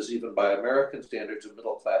enjoy what is, even by American standards, a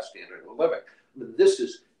middle-class standard of living. I mean, this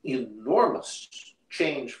is enormous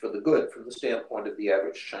change for the good from the standpoint of the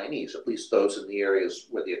average Chinese, at least those in the areas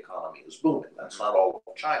where the economy is booming. That's not all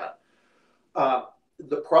of China.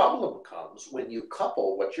 The problem comes when you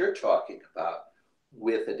couple what you're talking about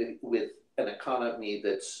with an economy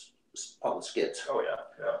that's on the skids. Oh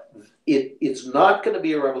yeah. It's not going to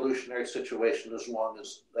be a revolutionary situation as long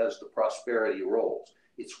as the prosperity rolls.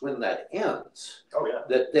 It's when that ends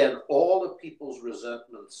that then all of people's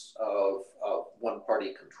resentments of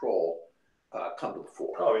one-party control come to the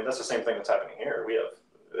fore. Oh, I mean, that's the same thing that's happening here. We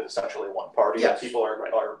have essentially one party, and people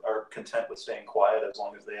are content with staying quiet as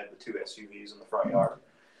long as they have the 2 SUVs in the front yard.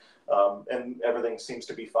 And everything seems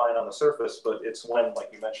to be fine on the surface, but it's when, like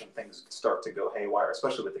you mentioned, things start to go haywire,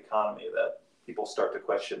 especially with the economy, that people start to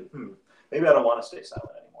question, maybe I don't want to stay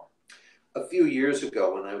silent anymore. A few years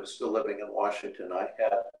ago, when I was still living in Washington, I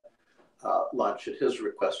had lunch at his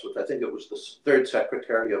request with, I think it was the 3rd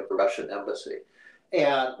Secretary of the Russian Embassy.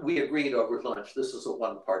 And we agreed over lunch, this is a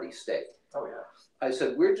one-party state. Oh, yeah. I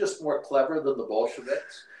said, we're just more clever than the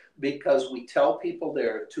Bolsheviks because we tell people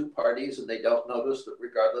there are 2 parties and they don't notice that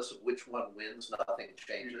regardless of which one wins, nothing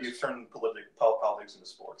changes. You turn politics into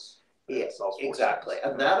sports. Yes, exactly.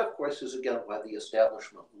 And that, of course, is again why the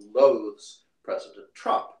establishment loathes President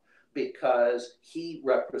Trump, because he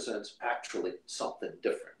represents actually something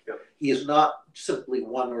different. Yep. He is not simply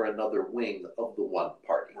one or another wing of the one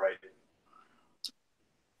party. Right.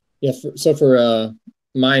 Yeah. So for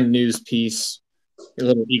my news piece, a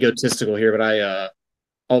little egotistical here, but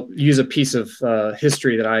I'll use a piece of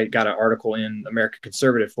history that I got an article in American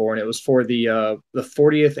Conservative for, and it was for the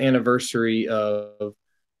 40th anniversary of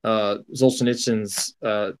Solzhenitsyn's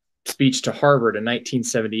speech to Harvard in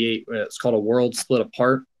 1978. It's called A World Split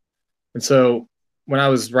Apart. And so when I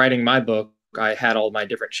was writing my book, I had all my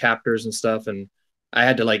different chapters and stuff, and I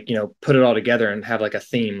had to put it all together and have like a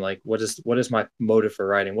theme, like what is my motive for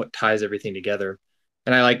writing, what ties everything together.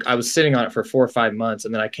 And I was sitting on it for 4 or 5 months,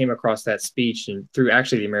 and then I came across that speech, and through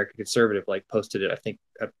actually the American Conservative posted it, I think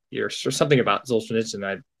a year or something about Solzhenitsyn.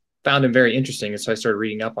 I found him very interesting, and so I started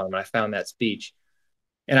reading up on him, and I found that speech,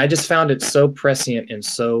 and I just found it so prescient and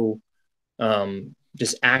so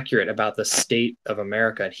just accurate about the state of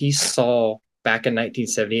America. And he saw back in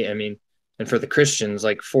 1978. I mean, and for the Christians,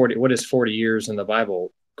 like 40, what does 40 years in the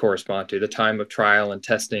Bible correspond to? The time of trial and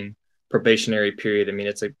testing, probationary period. I mean,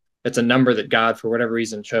 it's a number that God, for whatever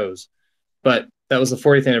reason, chose. But that was the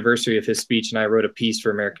 40th anniversary of his speech, and I wrote a piece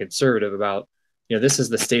for American Conservative about, this is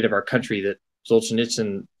the state of our country that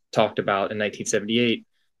Solzhenitsyn talked about in 1978.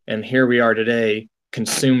 And here we are today,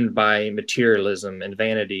 consumed by materialism and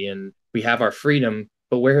vanity, and we have our freedom,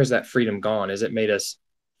 but where has that freedom gone? Has it made us,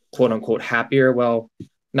 quote unquote, happier? Well,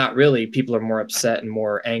 not really. People are more upset and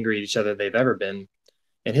more angry at each other than they've ever been.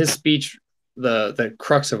 And his speech, the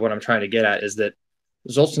crux of what I'm trying to get at is that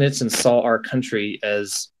Solzhenitsyn saw our country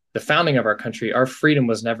as the founding of our country. Our freedom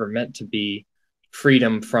was never meant to be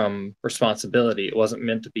freedom from responsibility. It wasn't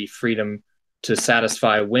meant to be freedom to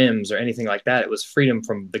satisfy whims or anything like that. It was freedom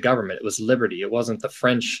from the government. It was liberty. It wasn't the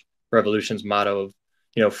French Revolution's motto of,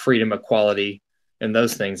 freedom, equality, and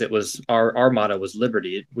those things. It was our motto was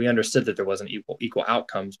liberty. We understood that there wasn't equal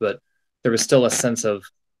outcomes, but there was still a sense of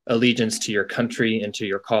allegiance to your country and to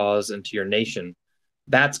your cause and to your nation.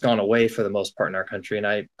 That's gone away for the most part in our country. And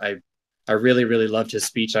I really, really loved his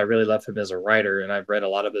speech. I really love him as a writer, and I've read a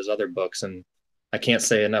lot of his other books, and I can't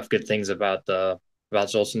say enough good things about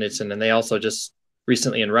Solzhenitsyn. And they also just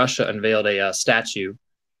recently in Russia unveiled a statue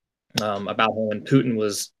about him, and Putin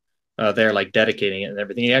was there dedicating it and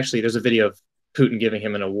everything. There's a video of Putin giving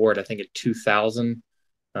him an award, I think in 2000.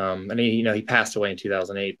 And he passed away in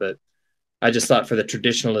 2008, but I just thought for the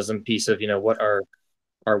traditionalism piece of, what our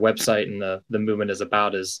website and the movement is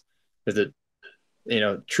about is that,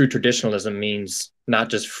 true traditionalism means not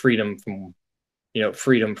just freedom from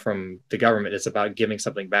the government. It's about giving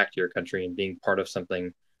something back to your country and being part of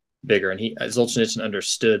something bigger. And Solzhenitsyn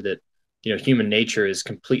understood that, human nature is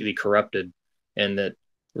completely corrupted, and that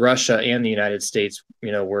Russia and the United States,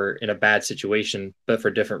 were in a bad situation, but for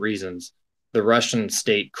different reasons. The Russian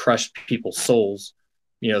state crushed people's souls,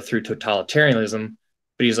 through totalitarianism.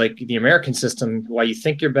 But he's like, the American system, why you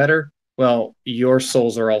think you're better? Well, your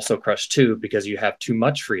souls are also crushed too, because you have too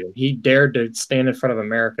much freedom. He dared to stand in front of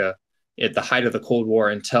America at the height of the Cold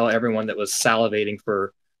War and tell everyone that was salivating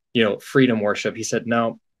for, freedom worship. He said,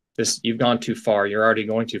 no, you've gone too far. You're already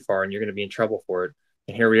going too far, and you're going to be in trouble for it.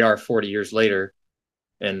 And here we are 40 years later.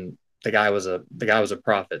 And the guy was a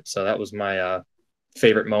prophet. So that was my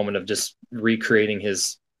favorite moment of just recreating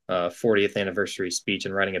his 40th anniversary speech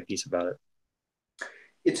and writing a piece about it.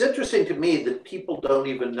 It's interesting to me that people don't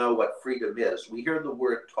even know what freedom is. We hear the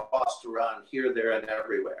word tossed around here, there, and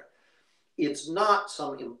everywhere. It's not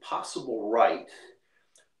some impossible right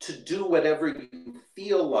to do whatever you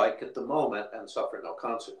feel like at the moment and suffer no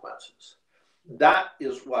consequences. That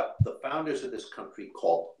is what the founders of this country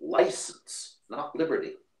called license, not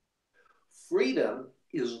liberty. Freedom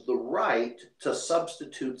is the right to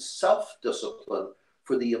substitute self-discipline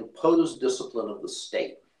for the imposed discipline of the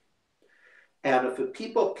state. And if the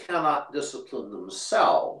people cannot discipline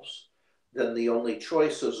themselves, then the only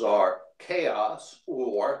choices are chaos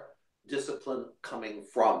or discipline coming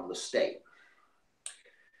from the state.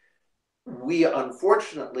 We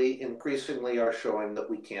unfortunately increasingly are showing that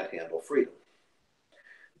we can't handle freedom,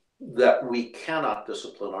 that we cannot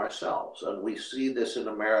discipline ourselves. And we see this in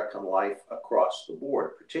American life across the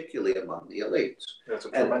board, particularly among the elites. It's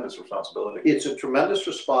a tremendous responsibility. It's a tremendous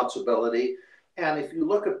responsibility. And if you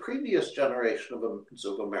look at previous generations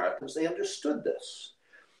of Americans, they understood this.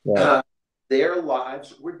 Yeah. Their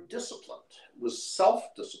lives were disciplined. It was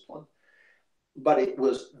self-discipline, but it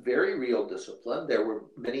was very real discipline. There were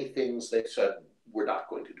many things they said, we're not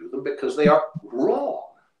going to do them because they are wrong.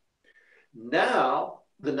 Now,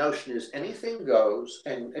 the notion is anything goes,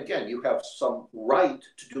 and again, you have some right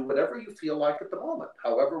to do whatever you feel like at the moment,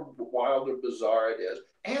 however wild or bizarre it is,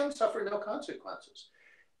 and suffer no consequences.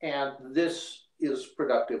 And this is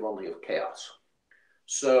productive only of chaos.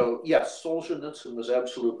 So yes, Solzhenitsyn was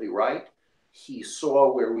absolutely right. He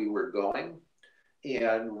saw where we were going,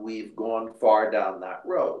 and we've gone far down that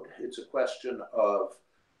road. It's a question of,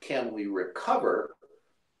 can we recover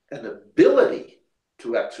an ability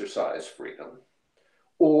to exercise freedom,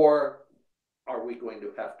 or are we going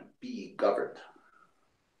to have to be governed?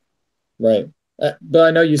 Right. Bill,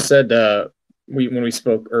 I know you said when we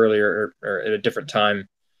spoke earlier or at a different time,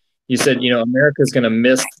 you said, America's going to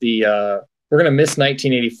miss we're going to miss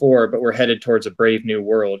 1984, but we're headed towards a brave new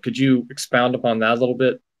world. Could you expound upon that a little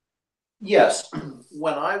bit? Yes.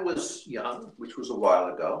 When I was young, which was a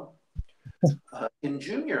while ago, in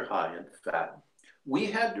junior high, in fact, we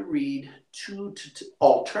had to read two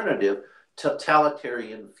alternative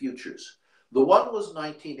totalitarian futures. The one was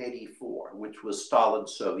 1984, which was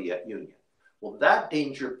Stalin's Soviet Union. Well, that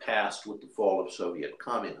danger passed with the fall of Soviet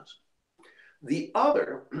communism. The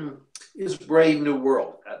other is Brave New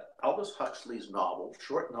World, Aldous Huxley's novel,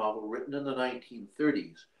 short novel written in the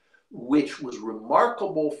 1930s, which was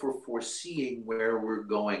remarkable for foreseeing where we're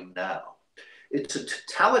going now. It's a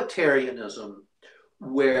totalitarianism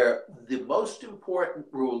where the most important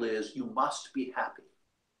rule is you must be happy.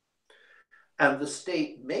 And the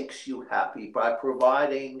state makes you happy by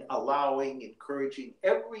providing, allowing, encouraging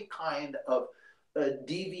every kind of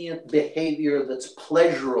deviant behavior that's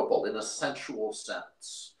pleasurable in a sensual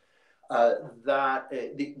sense.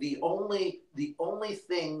 The only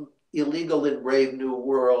thing illegal in Brave New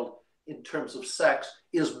World in terms of sex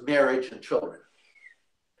is marriage and children.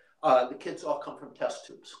 The kids all come from test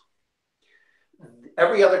tubes.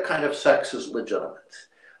 Every other kind of sex is legitimate.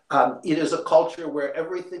 It is a culture where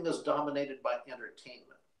everything is dominated by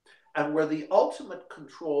entertainment, and where the ultimate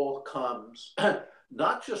control comes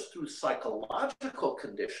not just through psychological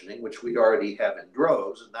conditioning, which we already have in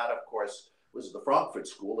droves, and that, of course, was the Frankfurt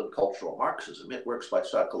School and cultural Marxism. It works by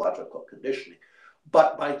psychological conditioning,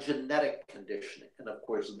 but by genetic conditioning. And of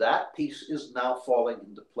course, that piece is now falling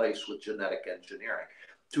into place with genetic engineering,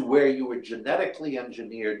 to where you are genetically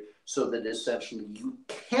engineered so that essentially you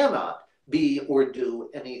cannot be or do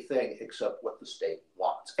anything except what the state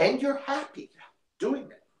wants. And you're happy doing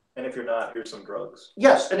it. And if you're not, here's some drugs.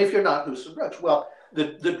 Yes, and if you're not, here's some drugs. Well,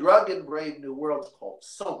 the drug in Brave New World is called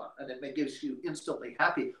Soma, and it gives you instantly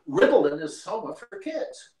happy. Ritalin is Soma for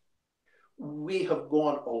kids. We have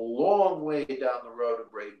gone a long way down the road of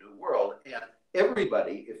Brave New World, and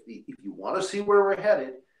everybody, if you want to see where we're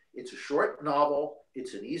headed, it's a short novel,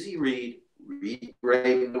 it's an easy read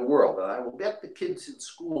Brave New World. And I will bet the kids in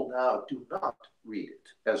school now do not read it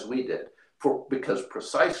as we did, because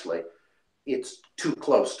precisely it's too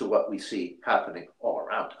close to what we see happening all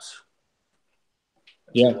around us.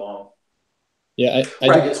 Yeah. Yeah.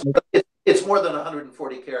 It's more than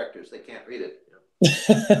 140 characters. They can't read it.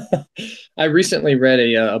 I recently read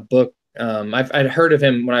a book. I'd heard of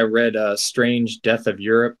him when I read Strange Death of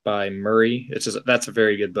Europe by Murray. That's a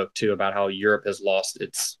very good book too, about how Europe has lost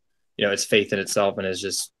its faith in itself and has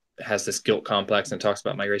this guilt complex, and talks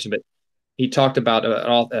about migration. But he talked about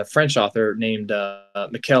a French author named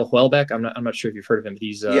Michael Houellebecq. I'm not sure if you've heard of him.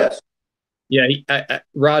 He's yes. Yeah,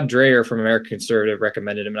 Rod Dreher from American Conservative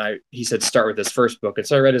recommended him, and he said start with his first book. And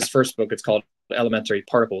so I read his first book. It's called Elementary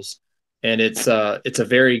Particles, and it's a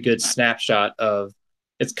very good snapshot of.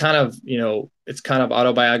 It's kind of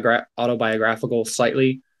autobiographical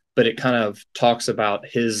slightly, but it kind of talks about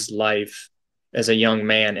his life as a young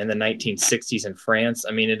man in the 1960s in France.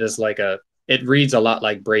 I mean, it reads a lot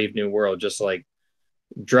like Brave New World, just like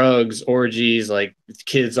drugs, orgies, like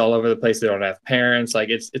kids all over the place. They don't have parents. Like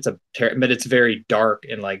but it's very dark,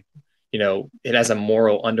 and like you know, it has a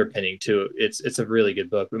moral underpinning to it. It's a really good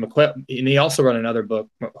book. And he also wrote another book,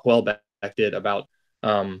 Houellebecq did, about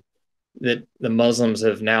that the Muslims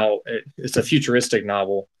have now, it's a futuristic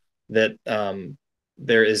novel that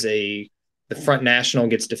there is the Front National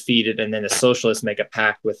gets defeated, and then the socialists make a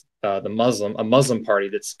pact with a Muslim party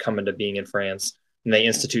that's come into being in France, and they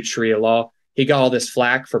institute Sharia law. He got all this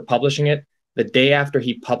flack for publishing it. The day after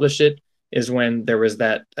he published it is when there was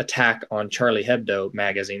that attack on Charlie Hebdo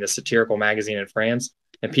magazine, the satirical magazine in France,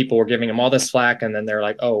 and people were giving him all this flack, and then they're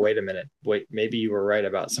like, oh, wait a minute, maybe you were right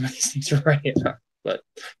about some of these things you're writing about. But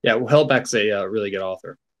yeah, Houellebecq's a really good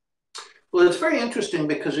author. Well, it's very interesting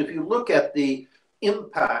because if you look at the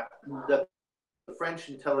impact that the French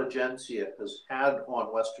intelligentsia has had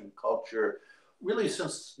on Western culture really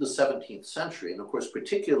since the 17th century, and of course,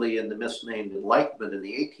 particularly in the misnamed Enlightenment in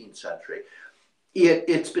the 18th century,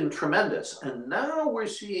 it's been tremendous. And now we're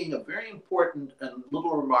seeing a very important and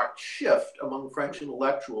little remarked shift among French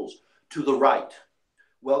intellectuals to the right.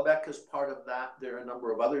 Houellebecq is part of that. There are a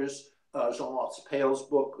number of others. Jean Pale's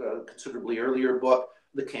book, a considerably earlier book,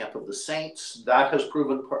 The Camp of the Saints, that has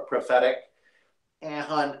proven prophetic.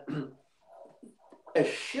 And a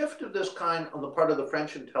shift of this kind on the part of the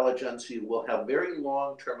French intelligentsia will have very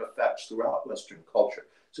long-term effects throughout Western culture.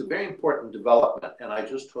 It's a very important development, and I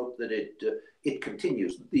just hope that it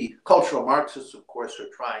continues. The cultural Marxists, of course, are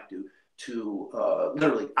trying to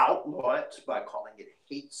literally outlaw it by calling it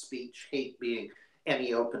hate speech, hate being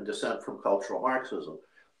any open dissent from cultural Marxism.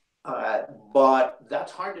 But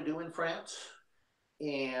that's hard to do in France,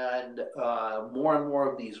 and more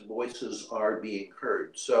of these voices are being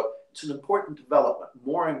heard. So it's an important development,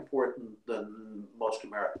 more important than most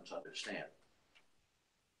Americans understand.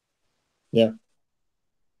 Yeah.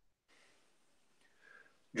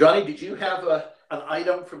 Johnny, did you have an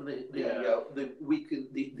item from the week,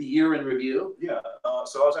 the year in review? Yeah.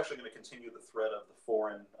 So I was actually going to continue the thread of the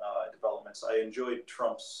foreign developments. I enjoyed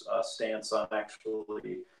Trump's stance on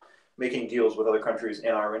actually making deals with other countries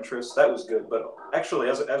in our interests. That was good. But actually,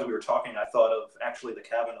 as we were talking, I thought of actually the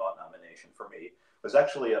Kavanaugh nomination for me was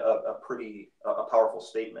actually a pretty powerful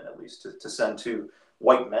statement, at least to send to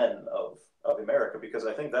white men of America, because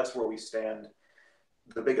I think that's where we stand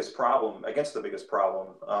against the biggest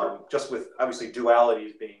problem, just with obviously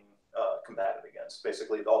dualities being combated against.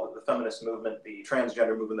 Basically, all the feminist movement, the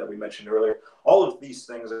transgender movement that we mentioned earlier, all of these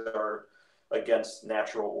things are against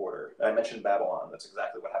natural order. I mentioned Babylon. That's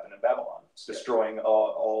exactly what happened in Babylon. It's destroying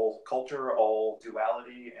all culture, all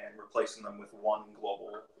duality, and replacing them with one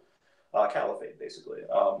global caliphate, basically,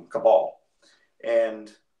 cabal.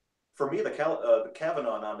 And for me, the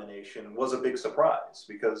Kavanaugh nomination was a big surprise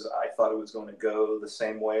because I thought it was going to go the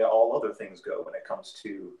same way all other things go when it comes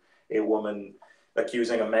to a woman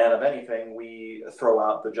accusing a man of anything. We throw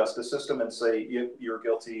out the justice system and say, you're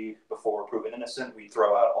guilty before proven innocent. We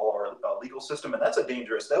throw out all our legal system. And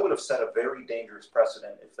that would have set a very dangerous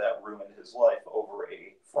precedent if that ruined his life over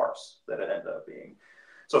a farce that it ended up being.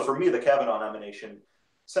 So for me, the Kavanaugh nomination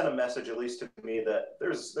sent a message, at least to me, that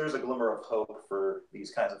there's a glimmer of hope for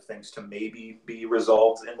these kinds of things to maybe be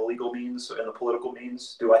resolved in the legal means, in the political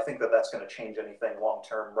means. Do I think that that's going to change anything long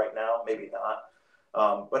term right now? Maybe not.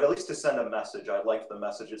 But at least to send a message, I liked the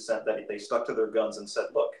message it sent, that they stuck to their guns and said,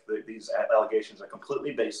 look, these allegations are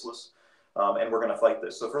completely baseless, and we're going to fight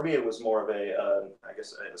this. So for me, it was more of a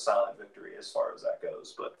silent victory as far as that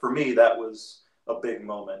goes. But for me, that was a big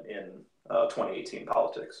moment in 2018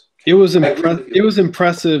 politics. It was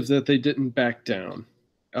impressive that they didn't back down,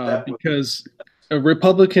 because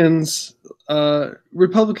Republicans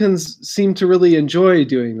seem to really enjoy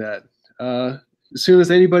doing that. As soon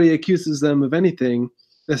as anybody accuses them of anything,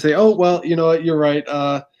 they say, "Oh, well, you know what? You're right.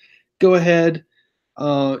 Go ahead.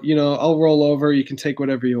 I'll roll over. You can take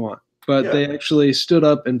whatever you want." But they actually stood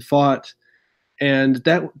up and fought, and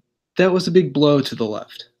that was a big blow to the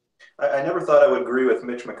left. I never thought I would agree with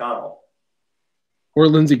Mitch McConnell. Or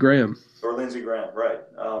Lindsey Graham. Right.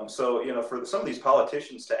 So, for some of these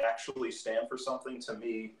politicians to actually stand for something, to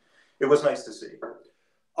me, it was nice to see.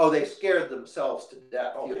 Oh, they scared themselves to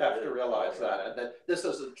death. You have to realize that. And that this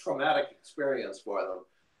is a traumatic experience for them.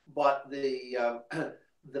 But the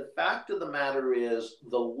fact of the matter is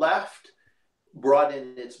the left brought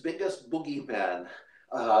in its biggest boogeyman.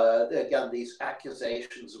 Again, these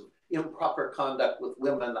accusations of improper conduct with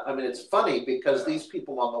women. I mean, it's funny because these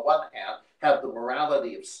people, on the one hand, have the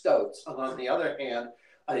morality of stoats, and on the other hand,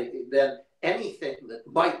 then anything that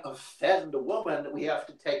might offend a woman, we have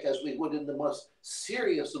to take as we would in the most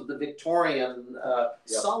serious of the Victorian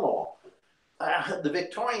salon. The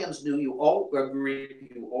Victorians knew you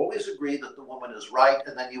always agree that the woman is right,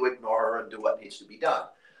 and then you ignore her and do what needs to be done.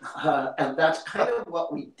 And that's kind of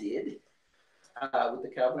what we did with the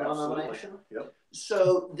Kavanaugh nomination. Yep.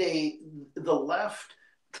 So the left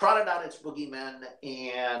trotted out its boogeymen,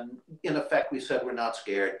 and in effect, we said, we're not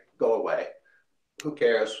scared, go away. Who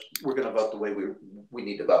cares? We're going to vote the way we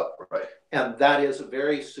need to vote. Right. And that is a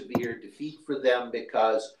very severe defeat for them,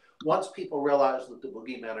 because once people realize that the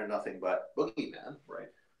boogeymen are nothing but boogeymen, right,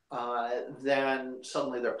 then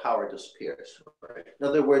suddenly their power disappears. Right. In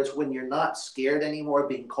other words, when you're not scared anymore,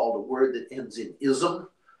 being called a word that ends in ism,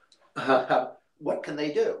 what can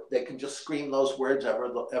they do? They can just scream those words ever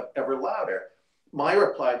louder. My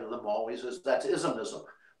reply to them always is, that's ismism.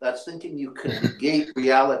 That's thinking you can negate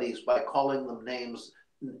realities by calling them names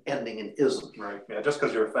ending in ism. Right. Yeah. Just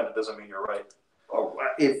because you're offended doesn't mean you're right.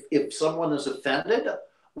 If someone is offended,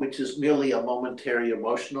 which is merely a momentary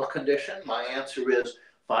emotional condition, my answer is,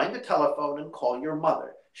 find a telephone and call your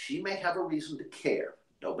mother. She may have a reason to care.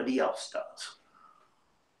 Nobody else does.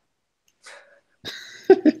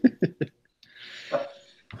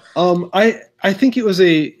 I think it was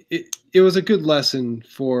a good lesson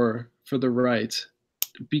for the right,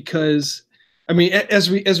 because I mean, as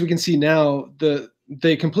we can see now,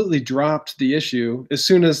 they completely dropped the issue as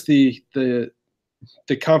soon as the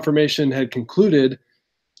confirmation had concluded.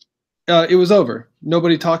 It was over.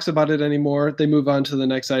 Nobody talks about it anymore. They move on to the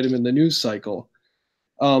next item in the news cycle.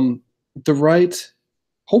 The right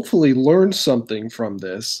hopefully learned something from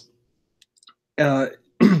this.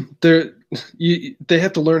 They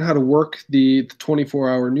have to learn how to work the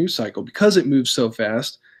 24-hour news cycle, because it moves so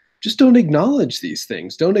fast. Just don't acknowledge these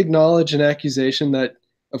things. Don't acknowledge an accusation that,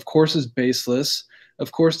 of course, is baseless.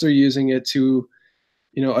 Of course, they're using it to,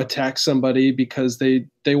 attack somebody because they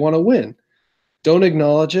want to win. Don't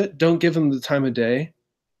acknowledge it. Don't give them the time of day.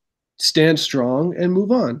 Stand strong and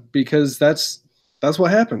move on, because that's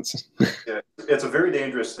what happens. Yeah, it's a very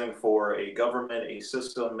dangerous thing for a government, a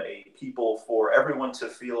system, a people, for everyone to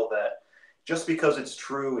feel that just because it's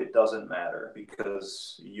true, it doesn't matter,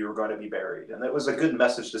 because you're going to be buried. And that was a good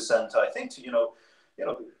message to send to, I think, to,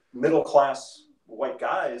 middle class white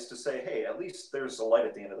guys, to say, hey, at least there's a light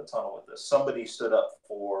at the end of the tunnel with this. Somebody stood up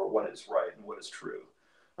for what is right and what is true.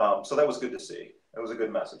 So that was good to see. It was a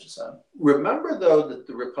good message to send. Remember, though, that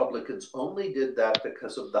the Republicans only did that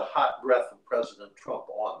because of the hot breath of President Trump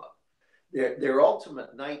on them. Their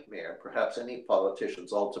ultimate nightmare, perhaps any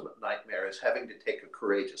politician's ultimate nightmare, is having to take a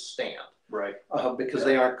courageous stand. Right. Because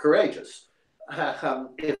they aren't courageous.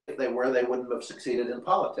 If they were, they wouldn't have succeeded in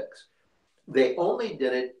politics. They only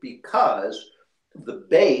did it because the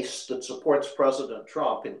base that supports President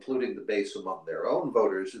Trump, including the base among their own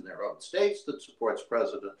voters in their own states that supports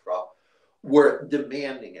President Trump, were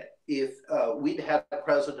demanding it. If we'd had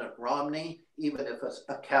President Romney, even if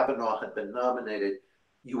a Kavanaugh had been nominated,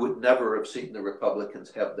 you would never have seen the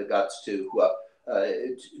Republicans have the guts to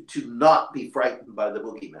not be frightened by the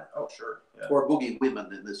boogeyman. Oh, sure. Yeah. Or boogie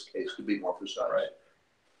women in this case, to be more precise. Right.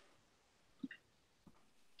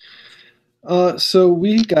 So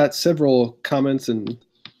we got several comments and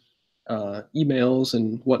emails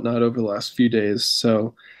and whatnot over the last few days.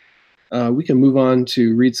 So we can move on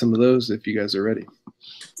to read some of those if you guys are ready.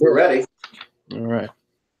 We're ready. All right.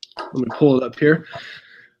 Let me pull it up here.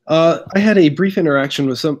 I had a brief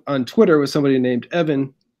interaction on Twitter with somebody named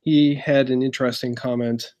Evan. He had an interesting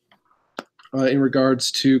comment in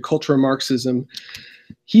regards to cultural Marxism.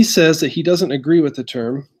 He says that he doesn't agree with the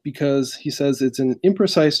term because he says it's an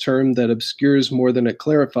imprecise term that obscures more than it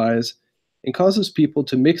clarifies and causes people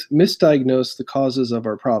to misdiagnose the causes of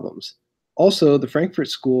our problems. Also, the Frankfurt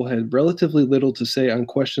School had relatively little to say on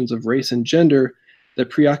questions of race and gender that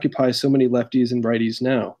preoccupy so many lefties and righties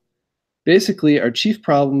now. Basically, our chief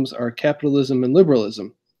problems are capitalism and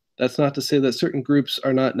liberalism. That's not to say that certain groups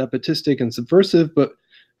are not nepotistic and subversive, but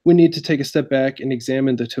we need to take a step back and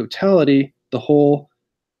examine the totality, the whole,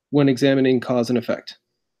 when examining cause and effect.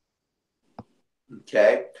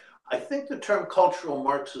 Okay. I think the term cultural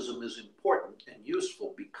Marxism is important and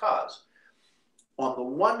useful because, on the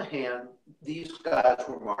one hand, these guys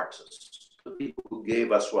were Marxists, the people who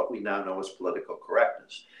gave us what we now know as political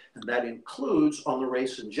correctness. And that includes on the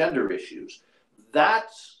race and gender issues.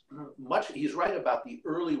 That's much, he's right about the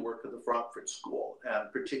early work of the Frankfurt School,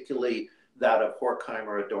 and particularly that of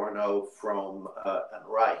Horkheimer, Adorno, Fromm, and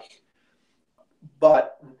Reich.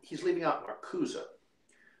 But he's leaving out Marcuse.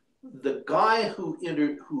 The guy who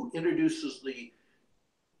introduces the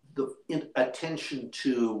attention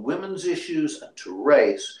to women's issues and to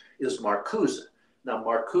race is Marcuse. Now,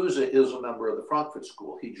 Marcuse is a member of the Frankfurt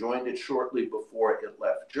School. He joined it shortly before it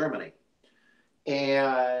left Germany.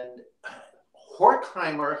 And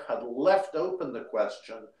Horkheimer had left open the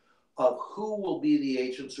question of who will be the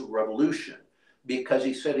agents of revolution, because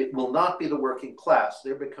he said it will not be the working class.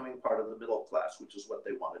 They're becoming part of the middle class, which is what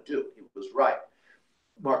they want to do. He was right.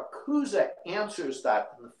 Marcuse answers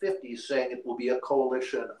that in the 50s, saying it will be a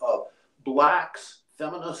coalition of blacks,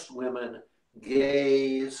 feminist women,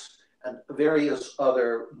 gays, and various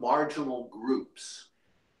other marginal groups.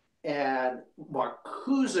 And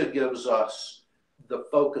Marcuse gives us the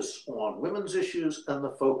focus on women's issues and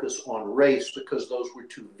the focus on race, because those were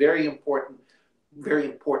two very important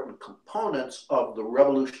components of the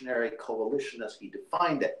revolutionary coalition as he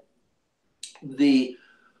defined it.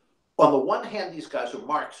 On the one hand, these guys are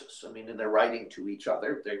Marxists. I mean, in their writing to each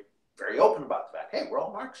other, they're very open about the fact, hey, we're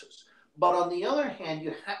all Marxists. But on the other hand,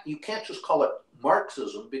 you can't just call it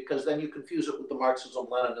Marxism, because then you confuse it with the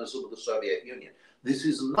Marxism-Leninism of the Soviet Union. This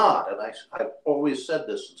is not, and I've always said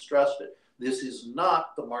this and stressed it, this is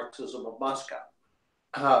not the Marxism of Moscow.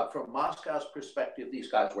 From Moscow's perspective,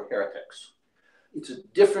 these guys were heretics. It's a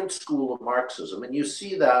different school of Marxism, and you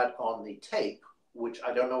see that on the tape, which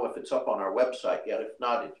I don't know if it's up on our website yet. If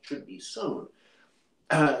not, it should be soon.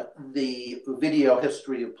 The video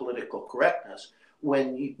history of political correctness,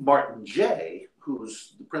 when Martin Jay,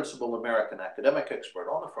 who's the principal American academic expert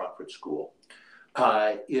on the Frankfurt School,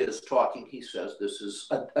 is talking, he says this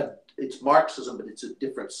is it's Marxism, but it's a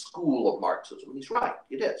different school of Marxism. And he's right,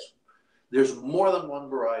 it is. There's more than one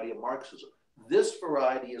variety of Marxism. This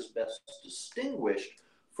variety is best distinguished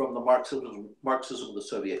from the Marxism of the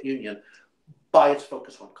Soviet Union by its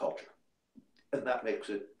focus on culture. And that makes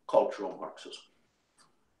it cultural Marxism.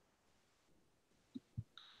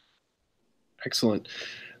 Excellent.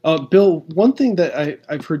 Bill, one thing that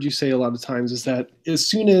I've heard you say a lot of times is that as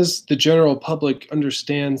soon as the general public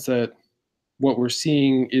understands that what we're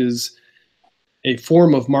seeing is a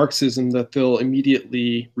form of Marxism, that they'll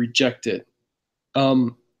immediately reject it.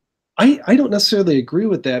 I don't necessarily agree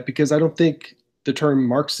with that, because I don't think the term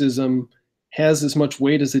Marxism has as much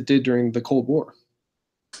weight as it did during the Cold War.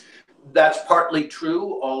 That's partly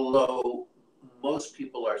true, although most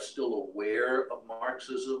people are still aware of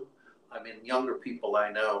Marxism. I mean, younger people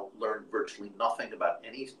I know learn virtually nothing about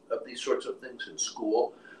any of these sorts of things in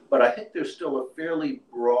school, but I think there's still a fairly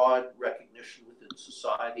broad recognition within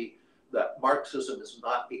society that Marxism is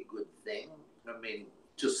not a good thing. I mean,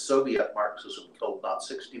 just Soviet Marxism killed not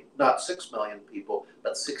 6 million people,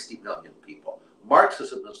 but 60 million people.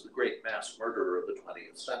 Marxism is the great mass murderer of the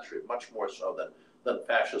 20th century, much more so than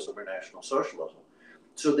fascism or National Socialism.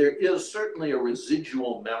 So there is certainly a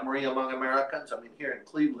residual memory among Americans. I mean, here in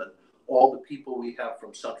Cleveland, all the people we have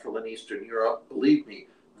from Central and Eastern Europe, believe me,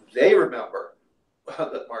 they remember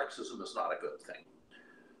that Marxism is not a good thing.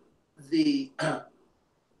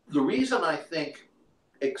 The reason I think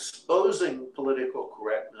exposing political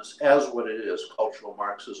correctness as what it is, cultural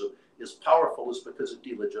Marxism, is powerful is because it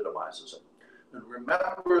delegitimizes it. And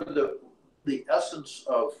remember the essence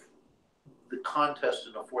of the contest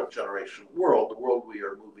in a fourth generation world, the world we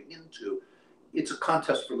are moving into, it's a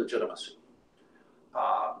contest for legitimacy.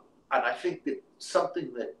 And I think that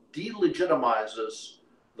something that delegitimizes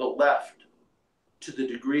the left to the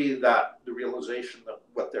degree that the realization that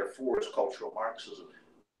what they're for is cultural Marxism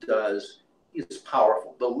does is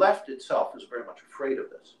powerful. The left itself is very much afraid of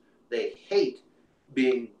this. They hate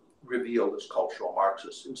being revealed as cultural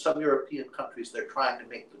Marxists. In some European countries, they're trying to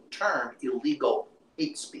make the term illegal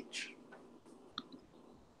hate speech.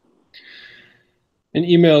 An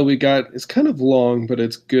email we got is kind of long, but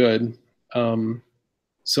it's good.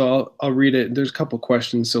 So I'll read it. There's a couple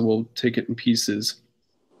questions, so we'll take it in pieces.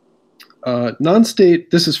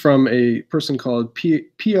 Non-state, this is from a person called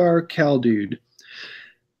PR Caldude.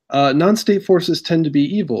 Non-state forces tend to be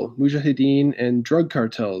evil, mujahideen and drug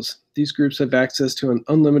cartels. These groups have access to an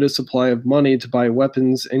unlimited supply of money to buy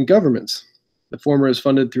weapons and governments. The former is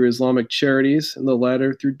funded through Islamic charities and the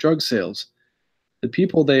latter through drug sales. The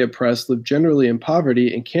people they oppress live generally in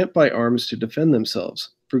poverty and can't buy arms to defend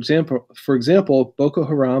themselves. For example, Boko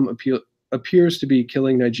Haram appears to be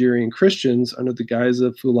killing Nigerian Christians under the guise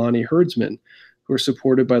of Fulani herdsmen, who are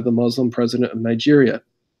supported by the Muslim president of Nigeria.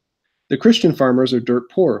 The Christian farmers are dirt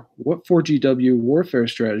poor. What 4GW warfare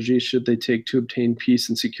strategies should they take to obtain peace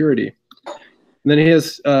and security? And then he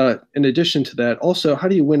has, in addition to that, also, how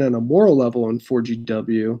do you win on a moral level on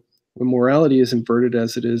 4GW when morality is inverted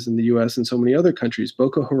as it is in the US and so many other countries?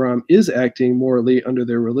 Boko Haram is acting morally under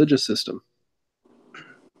their religious system.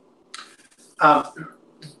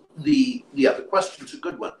 The question's a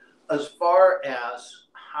good one. As far as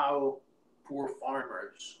how poor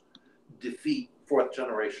farmers defeat fourth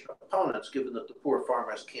generation opponents, given that the poor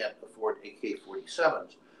farmers can't afford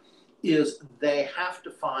AK-47s, is they have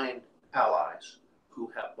to find allies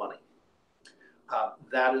who have money.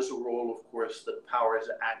 That is a role, of course, that powers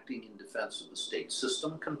acting in defense of the state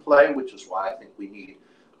system can play, which is why I think we need,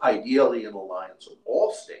 ideally, an alliance of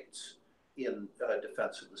all states in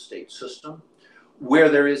defense of the state system. Where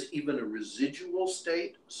there is even a residual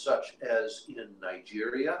state, such as in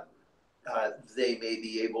Nigeria, they may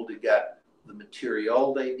be able to get the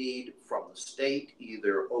material they need from the state,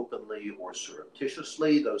 either openly or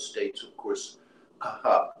surreptitiously. Those states, of course,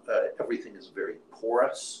 everything is very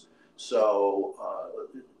porous, so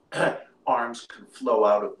arms can flow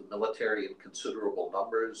out of the military in considerable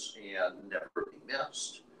numbers and never be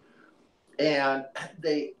missed. And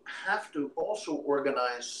they have to also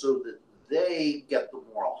organize so that they get the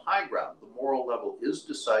moral high ground. The moral level is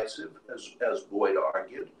decisive, as Boyd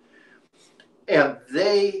argued. And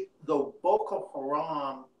though Boko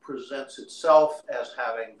Haram presents itself as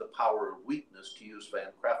having the power of weakness, to use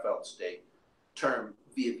Van Craffeld's term,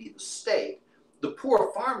 vis-a-vis the state, the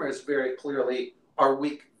poor farmers very clearly are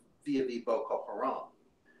weak vis-a-vis Boko Haram.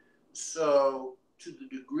 So to the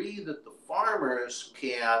degree that the farmers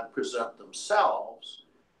can present themselves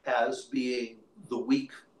as being the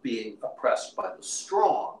weak being oppressed by the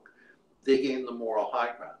strong, they gain the moral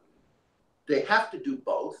high ground. They have to do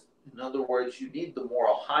both. In other words, you need the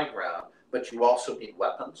moral high ground, but you also need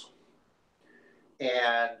weapons.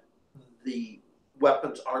 And the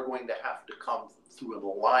weapons are going to have to come through an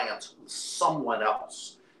alliance with someone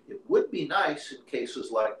else. It would be nice in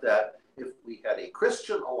cases like that if we had a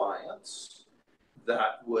Christian alliance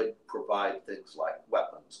that would provide things like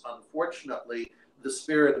weapons. Unfortunately, the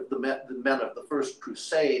spirit of the men of the First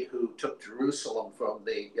Crusade who took Jerusalem from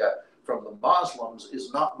the Muslims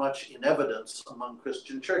is not much in evidence among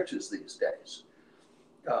Christian churches these days.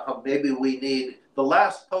 Maybe we need, the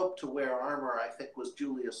last pope to wear armor, I think, was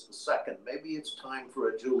Julius II. Maybe it's time for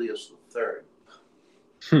a Julius III.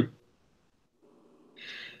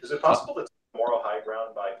 Is it possible to take moral high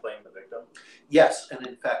ground by playing the victim? Yes, and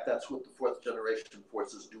in fact, that's what the fourth generation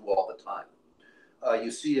forces do all the time.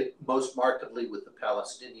 You see it most markedly with the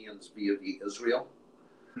Palestinians vis-a-vis Israel,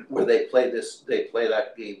 where they play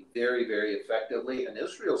that game very, very effectively, and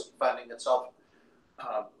Israel's finding itself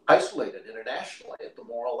isolated internationally at the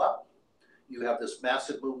moral level. You have this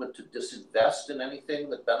massive movement to disinvest in anything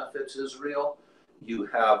that benefits Israel. You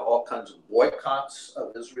have all kinds of boycotts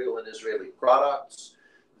of Israel and Israeli products.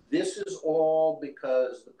 This is all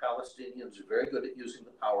because the Palestinians are very good at using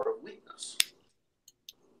the power of weakness.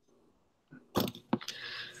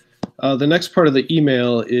 The next part of the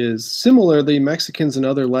email is, similarly, Mexicans and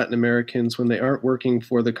other Latin Americans, when they aren't working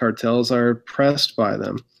for the cartels, are oppressed by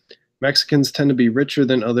them. Mexicans tend to be richer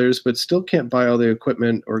than others, but still can't buy all the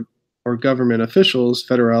equipment or government officials,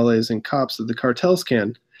 federales, and cops that the cartels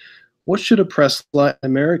can. What should oppressed Latin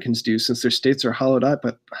Americans do, since their states are hollowed out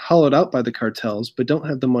by the cartels, but don't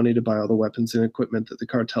have the money to buy all the weapons and equipment that the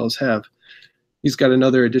cartels have? He's got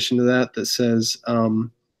another addition to that says,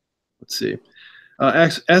 let's see.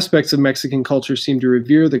 Aspects of Mexican culture seem to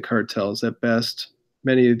revere the cartels. At best,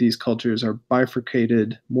 many of these cultures are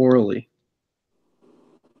bifurcated morally.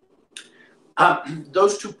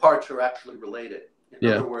 Those two parts are actually related. In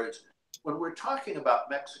other words, when we're talking about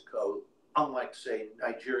Mexico, unlike, say,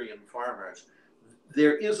 Nigerian farmers,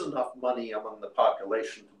 there is enough money among the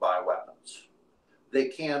population to buy weapons. They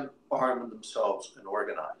can arm themselves and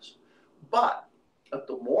organize. But at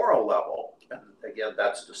the moral level, and again,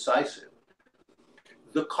 that's decisive,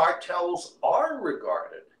 the cartels are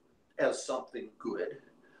regarded as something good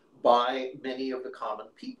by many of the common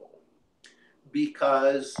people,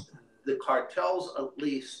 because the cartels at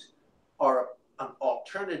least are an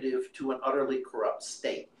alternative to an utterly corrupt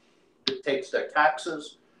state that takes their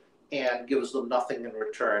taxes and gives them nothing in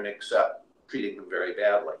return except treating them very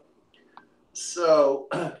badly. So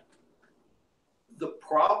the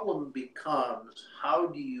problem becomes, how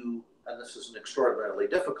do you, and this is an extraordinarily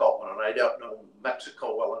difficult one, and I don't know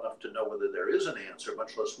Mexico well enough to know whether there is an answer,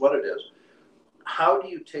 much less what it is. How do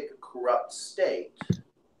you take a corrupt state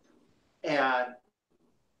and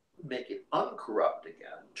make it uncorrupt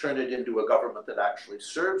again, turn it into a government that actually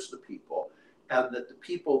serves the people, and that the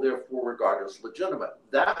people therefore regard as legitimate?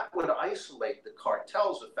 That would isolate the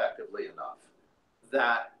cartels effectively enough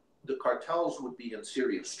that the cartels would be in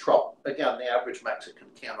serious trouble. Again, the average Mexican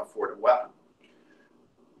can't afford a weapon.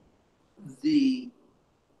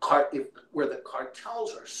 Where the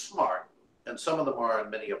cartels are smart, and some of them are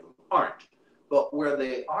and many of them aren't, but where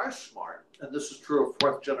they are smart, and this is true of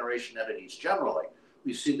fourth generation entities generally,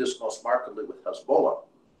 we see this most markedly with Hezbollah,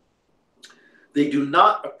 they do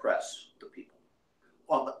not oppress the people.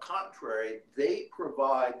 On the contrary, they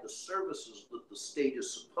provide the services that the state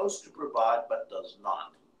is supposed to provide but does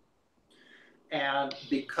not. And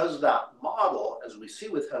because that model, as we see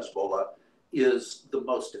with Hezbollah, is the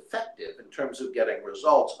most effective in terms of getting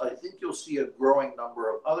results, I think you'll see a growing number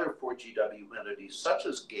of other 4GW entities, such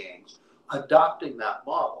as gangs, adopting that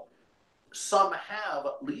model. Some have,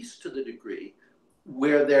 at least to the degree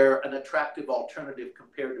where they're an attractive alternative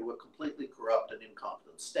compared to a completely corrupt and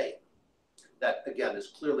incompetent state. That, again, is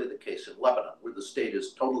clearly the case in Lebanon, where the state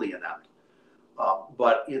is totally inept.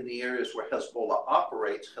 But in the areas where Hezbollah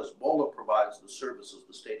operates, Hezbollah provides the services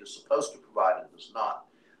the state is supposed to provide and does not.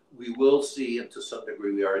 We will see, and to some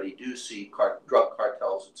degree we already do see, drug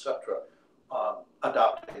cartels, etc.,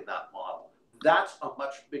 adopting that model. That's a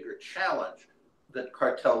much bigger challenge than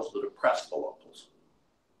cartels that oppress the locals.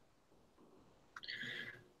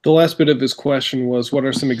 The last bit of his question was, what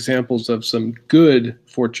are some examples of some good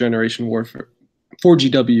fourth generation warfare,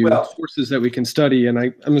 4GW forces that we can study? And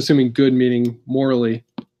I'm assuming good meaning morally.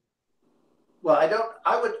 Well,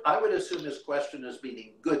 I would assume his question is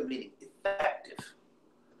meaning good, meaning effective.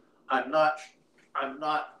 I'm not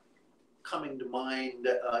coming to mind,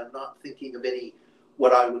 not thinking of any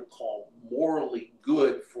what I would call morally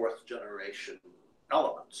good fourth generation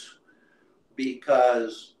elements,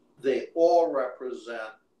 because they all represent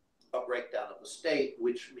a breakdown of the state,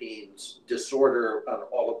 which means disorder and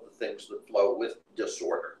all of the things that flow with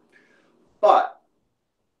disorder. But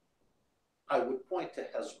I would point to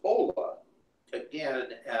Hezbollah, again,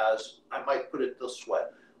 as, I might put it this way,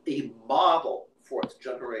 a model fourth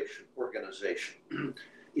generation organization.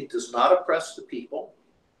 It does not oppress the people.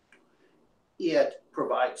 It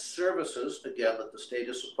provides services, again, that the state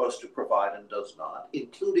is supposed to provide and does not,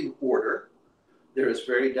 including order. There is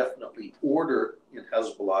very definitely order in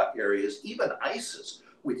Hezbollah areas, even ISIS,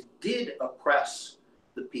 which did oppress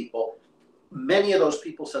the people. Many of those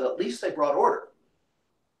people said at least they brought order.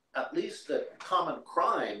 At least the common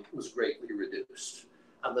crime was greatly reduced.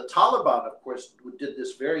 And the Taliban, of course, did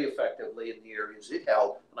this very effectively in the areas it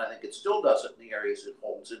held, and I think it still does it in the areas it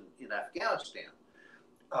holds in Afghanistan,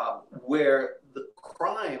 where the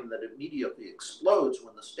crime that immediately explodes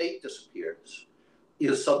when the state disappears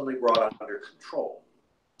is suddenly brought under control.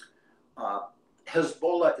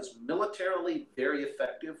 Hezbollah is militarily very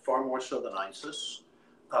effective, far more so than ISIS.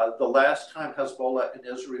 The last time Hezbollah and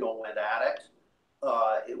Israel went at it,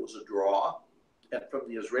 it was a draw. And from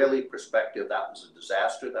the Israeli perspective, that was a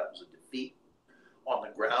disaster. That was a defeat. On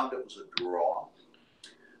the ground, it was a draw.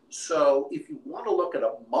 So if you want to look at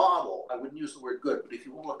a model, I wouldn't use the word good, but if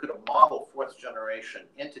you want to look at a model fourth generation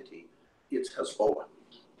entity, it's Hezbollah.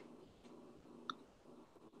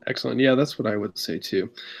 Excellent. Yeah, that's what I would say too.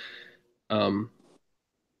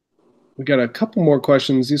 We got a couple more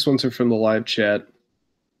questions. These ones are from the live chat.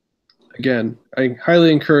 Again, I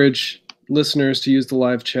highly encourage listeners to use the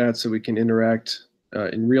live chat so we can interact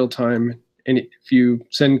in real time. And if you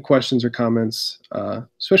send questions or comments,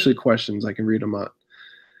 especially questions, I can read them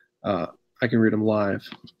I can read them live.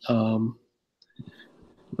 Let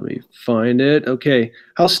me find it. Okay.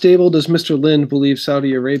 How stable does Mr. Lind believe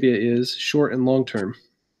Saudi Arabia is, short and long term?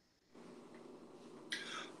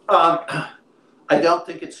 I don't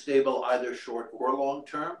think it's stable either short or long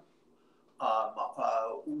term.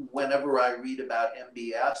 Whenever I read about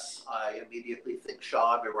MBS, I immediately think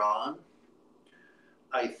Shah of Iran.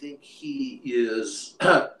 I think he is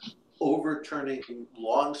overturning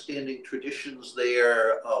long-standing traditions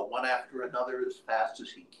there, one after another, as fast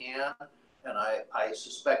as he can. And I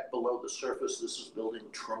suspect below the surface, this is building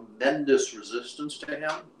tremendous resistance to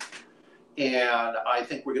him. And I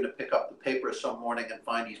think we're going to pick up the paper some morning and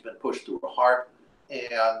find he's been pushed through a heart.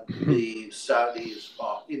 And the Saudis,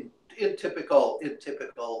 in typical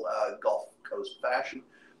Gulf Coast fashion,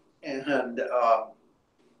 and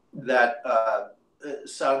that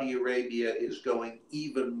Saudi Arabia is going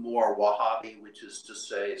even more Wahhabi, which is to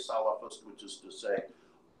say Salafist, which is to say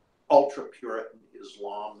ultra Puritan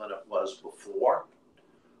Islam than it was before.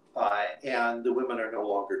 And the women are no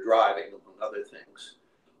longer driving, among other things.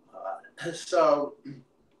 So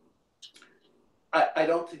I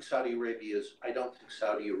don't think Saudi Arabia's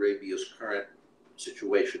current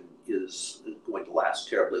situation is going to last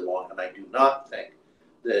terribly long, and I do not think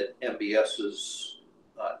that MBS's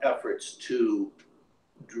efforts to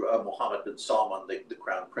Mohammed bin Salman, the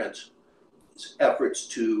crown prince, his efforts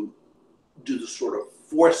to do the sort of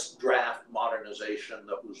forced draft modernization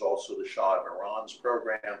that was also the Shah of Iran's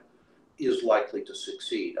program is likely to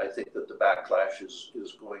succeed. I think that the backlash is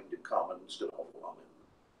going to come, and it's going to overwhelm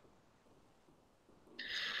it.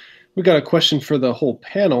 We got a question for the whole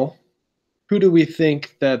panel. Who do we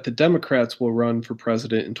think that the Democrats will run for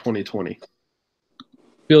president in 2020?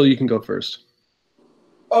 Bill, you can go first.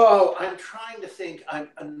 Oh, I'm trying to think. I'm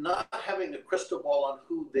not having a crystal ball on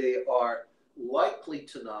who they are likely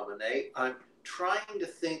to nominate, I'm trying to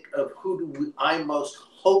think of I most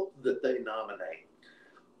hope that they nominate.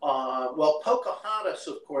 Well, Pocahontas,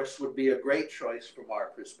 of course, would be a great choice from our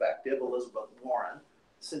perspective, Elizabeth Warren,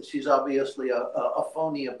 since she's obviously a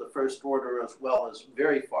phony of the first order as well as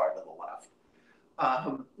very far to the left.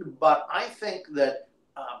 But I think that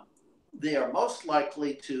they are most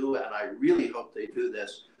likely to, and I really hope they do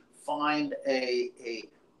this, find a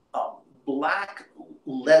black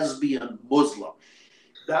lesbian Muslim.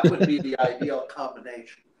 That would be the ideal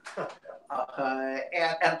combination.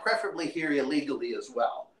 And preferably here illegally as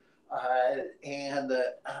well. I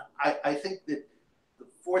think that the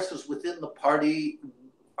forces within the party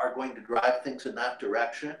are going to drive things in that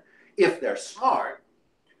direction. If they're smart,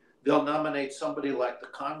 they'll nominate somebody like the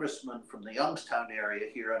congressman from the Youngstown area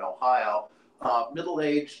here in Ohio,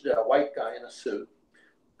 middle-aged white guy in a suit,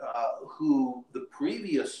 who the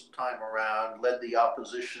previous time around led the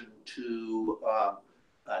opposition to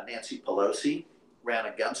Nancy Pelosi, ran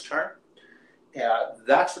against her.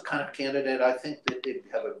 That's the kind of candidate I think that they'd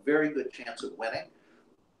have a very good chance of winning.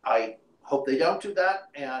 I hope they don't do that,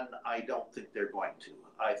 and I don't think they're going to.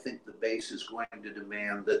 I think the base is going to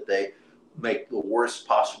demand that they make the worst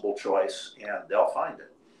possible choice, and they'll find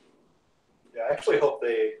it. Yeah, I actually hope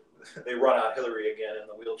they run out Hillary again in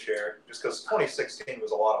the wheelchair, just because 2016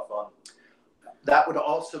 was a lot of fun. That would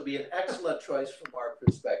also be an excellent choice from our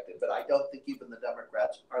perspective, but I don't think even the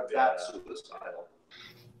Democrats are that suicidal.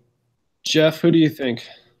 Jeff, who do you think?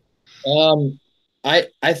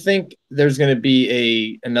 I think there's going to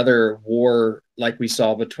be another war like we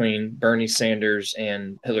saw between Bernie Sanders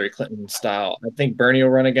and Hillary Clinton style. I think Bernie will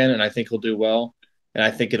run again, and I think he'll do well. And I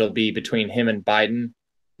think it'll be between him and Biden.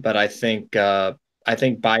 But I think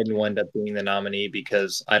Biden will end up being the nominee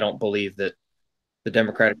because I don't believe that the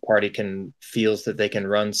Democratic Party feels that they can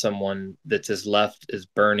run someone that's as left as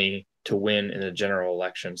Bernie to win in a general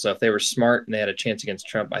election. So if they were smart and they had a chance against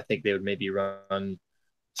Trump, I think they would maybe run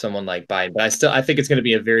someone like Biden. But I think it's going to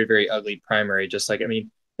be a very, very ugly primary. Just like, I mean,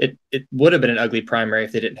 it would have been an ugly primary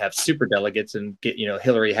if they didn't have super delegates and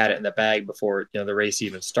Hillary had it in the bag before the race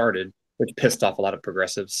even started, which pissed off a lot of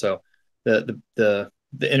progressives. So the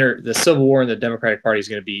civil war in the Democratic Party is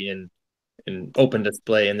going to be in open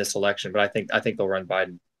display in this election. But I think they'll run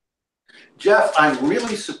Biden. Jeff, I'm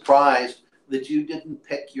really surprised that you didn't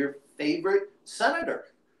pick your favorite senator.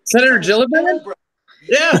 Senator Gillibrand?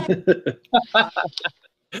 Yeah.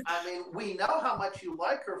 I mean, we know how much you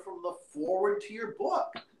like her from the forward to your book.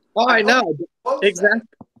 Oh, I know. Exactly.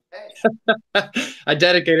 I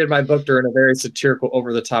dedicated my book to her in a very satirical,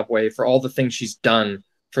 over-the-top way for all the things she's done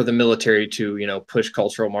for the military to, push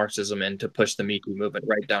cultural Marxism and to push the Me Too movement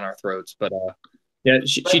right down our throats. But yeah,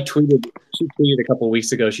 she tweeted a couple of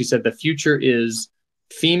weeks ago. She said the future is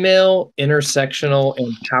female, intersectional,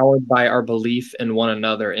 and powered by our belief in one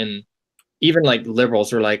another. And even like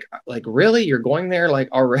liberals are like, really, you're going there?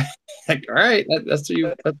 Like, already? Like, all right, that's what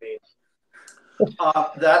you.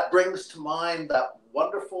 That brings to mind that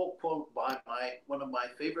wonderful quote by one of my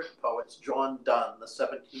favorite poets, John Donne, the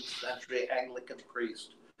 17th century Anglican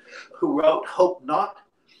priest, who wrote, "Hope not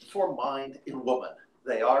for mind in woman.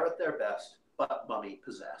 They are at their best, but mummy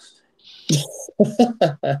possessed."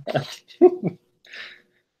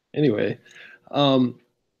 Anyway,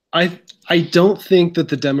 I don't think that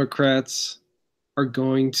the Democrats are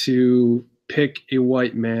going to pick a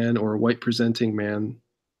white man or a white presenting man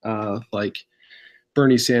like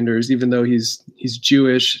Bernie Sanders, even though he's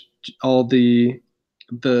Jewish. All the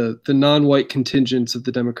non-white contingents of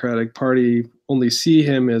the Democratic Party only see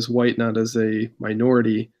him as white, not as a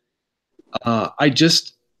minority.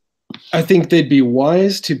 I think they'd be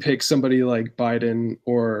wise to pick somebody like Biden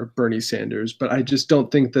or Bernie Sanders, but I just don't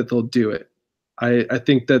think that they'll do it. I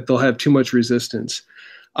think that they'll have too much resistance.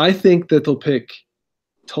 I think that they'll pick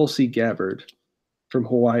Tulsi Gabbard from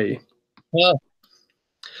Hawaii. Yeah.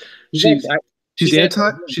 She's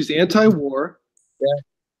anti-war. Yeah.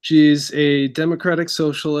 She's a democratic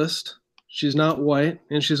socialist. She's not white,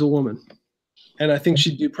 and she's a woman. And I think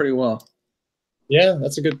she'd do pretty well. Yeah,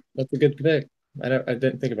 that's a good pick. I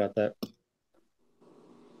didn't think about that.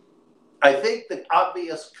 I think the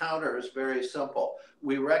obvious counter is very simple.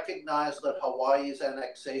 We recognize that Hawaii's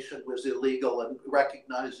annexation was illegal and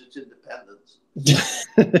recognize its independence.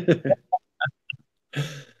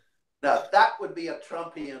 Now that would be a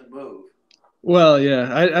Trumpian move. Well,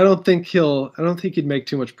 yeah, I don't think he'd make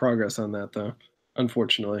too much progress on that, though.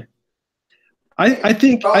 Unfortunately, I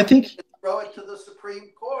think throw it to the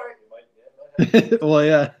Supreme Court. Well,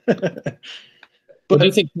 yeah. But do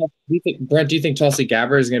you think, Brent? Do you think Tulsi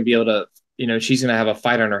Gabbard is going to be able to? She's going to have a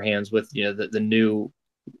fight on her hands with the new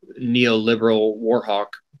neoliberal war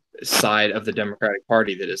hawk side of the Democratic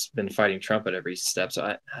Party that has been fighting Trump at every step. So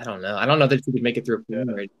I don't know. I don't know that you could make it through a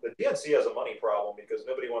primary. The DNC has a money problem because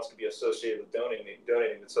nobody wants to be associated with donating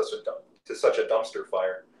to such a dumpster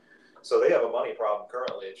fire. So they have a money problem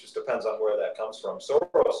currently. It just depends on where that comes from.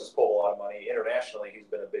 Soros has pulled a lot of money. Internationally, he's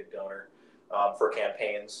been a big donor for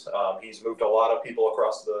campaigns. He's moved a lot of people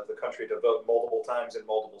across the country to vote multiple times in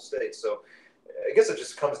multiple states. So I guess it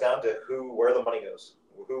just comes down to where the money goes,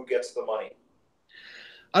 who gets the money.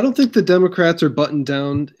 I don't think the Democrats are buttoned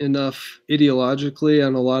down enough ideologically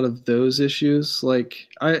on a lot of those issues. Like,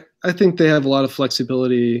 I think they have a lot of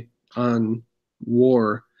flexibility on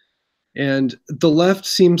war. And the left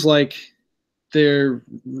seems like they'd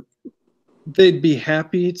be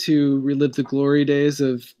happy to relive the glory days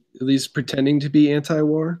of at least pretending to be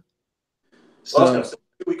anti-war. So, well, I was going to say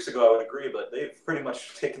 2 weeks ago I would agree, but they've pretty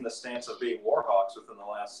much taken the stance of being war hawks within the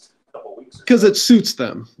last couple of weeks. Because it suits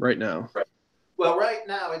them right now. Right. Well, right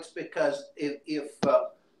now it's because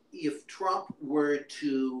if Trump were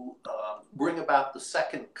to bring about the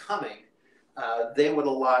second coming, they would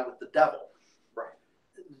ally with the devil.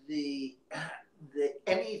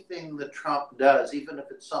 Anything that Trump does, even if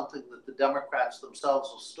it's something that the Democrats themselves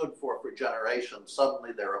have stood for generations,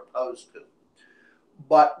 suddenly they're opposed to.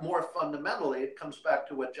 But more fundamentally, it comes back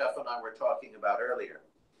to what Jeff and I were talking about earlier,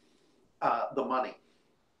 the money.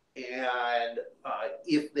 And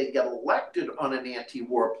if they get elected on an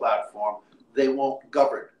anti-war platform, they won't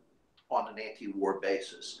govern on an anti-war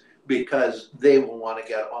basis because they will want to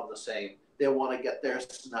get on the same, they want to get their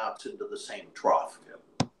snouts into the same trough.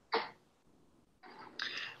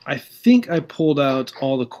 I think I pulled out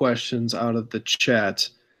all the questions out of the chat.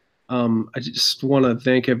 I just want to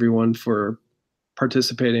thank everyone for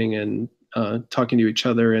participating and talking to each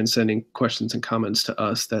other and sending questions and comments to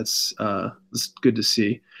us. That's good to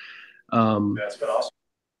see. That's been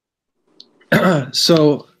awesome.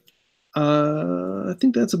 So I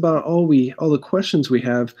think that's about all the questions we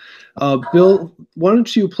have. Bill, why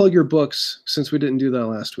don't you plug your books since we didn't do that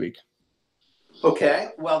last week? Okay,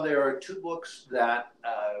 well, there are 2 books that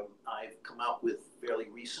I've come out with fairly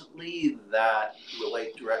recently that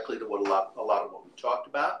relate directly to what a lot of what we talked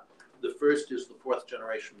about. The first is the 4th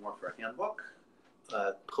Generation Warfare Handbook,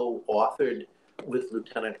 co-authored with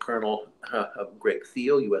Lieutenant Colonel Greg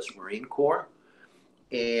Thiel, U.S. Marine Corps.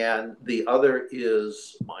 And the other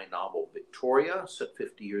is my novel, Victoria, set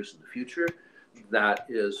 50 years in the future. That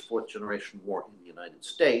is 4th Generation War in the United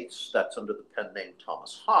States. That's under the pen name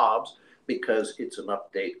Thomas Hobbes, because it's an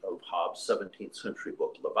update of Hobbes' 17th century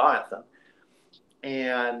book, Leviathan.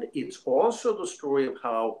 And it's also the story of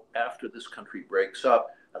how, after this country breaks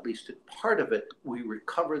up, at least in part of it, we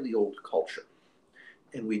recover the old culture.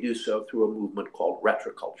 And we do so through a movement called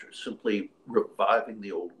retroculture, simply reviving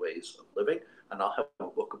the old ways of living. And I'll have a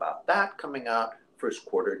book about that coming out first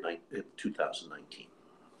quarter 2019.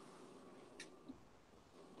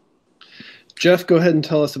 Jeff, go ahead and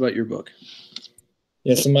tell us about your book.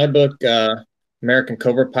 Yeah, so my book, American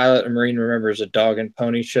Cobra Pilot, A Marine Remembers a Dog and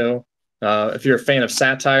Pony Show. If you're a fan of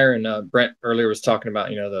satire, and Brent earlier was talking about,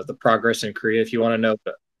 the progress in Korea, if you want to know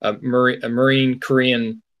what a Marine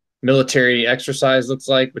Korean military exercise looks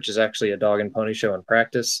like, which is actually a dog and pony show in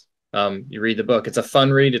practice, you read the book. It's a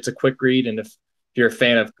fun read. It's a quick read. And if you're a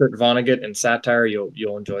fan of Kurt Vonnegut and satire,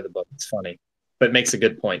 you'll enjoy the book. It's funny, but it makes a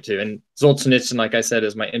good point too. And Solzhenitsyn, like I said,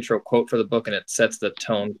 is my intro quote for the book, and it sets the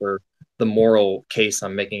tone for the moral case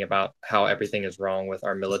I'm making about how everything is wrong with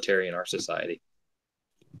our military and our society.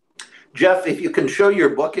 Jeff, if you can show your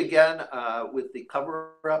book again with the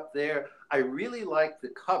cover up there, I really like the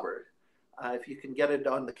cover. If you can get it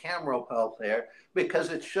on the camera well there,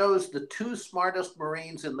 because it shows the 2 smartest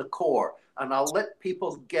Marines in the Corps, and I'll let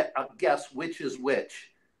people guess which is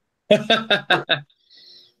which.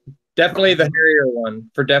 Definitely the Harrier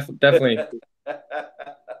one. Definitely.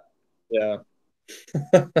 Yeah.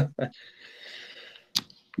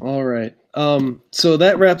 All right. So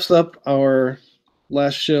that wraps up our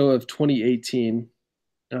last show of 2018.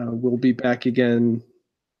 We'll be back again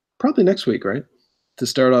probably next week, right? To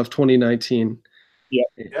start off 2019.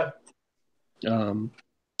 Yeah.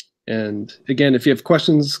 And again, if you have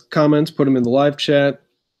questions, comments, put them in the live chat.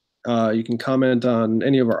 You can comment on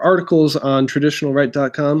any of our articles on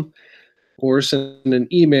traditionalright.com or send an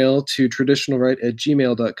email to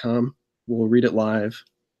traditionalright@gmail.com. We'll read it live,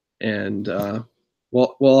 and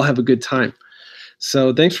we'll all have a good time.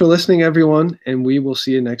 So thanks for listening, everyone, and we will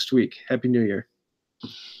see you next week. Happy New Year.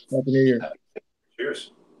 Happy New Year.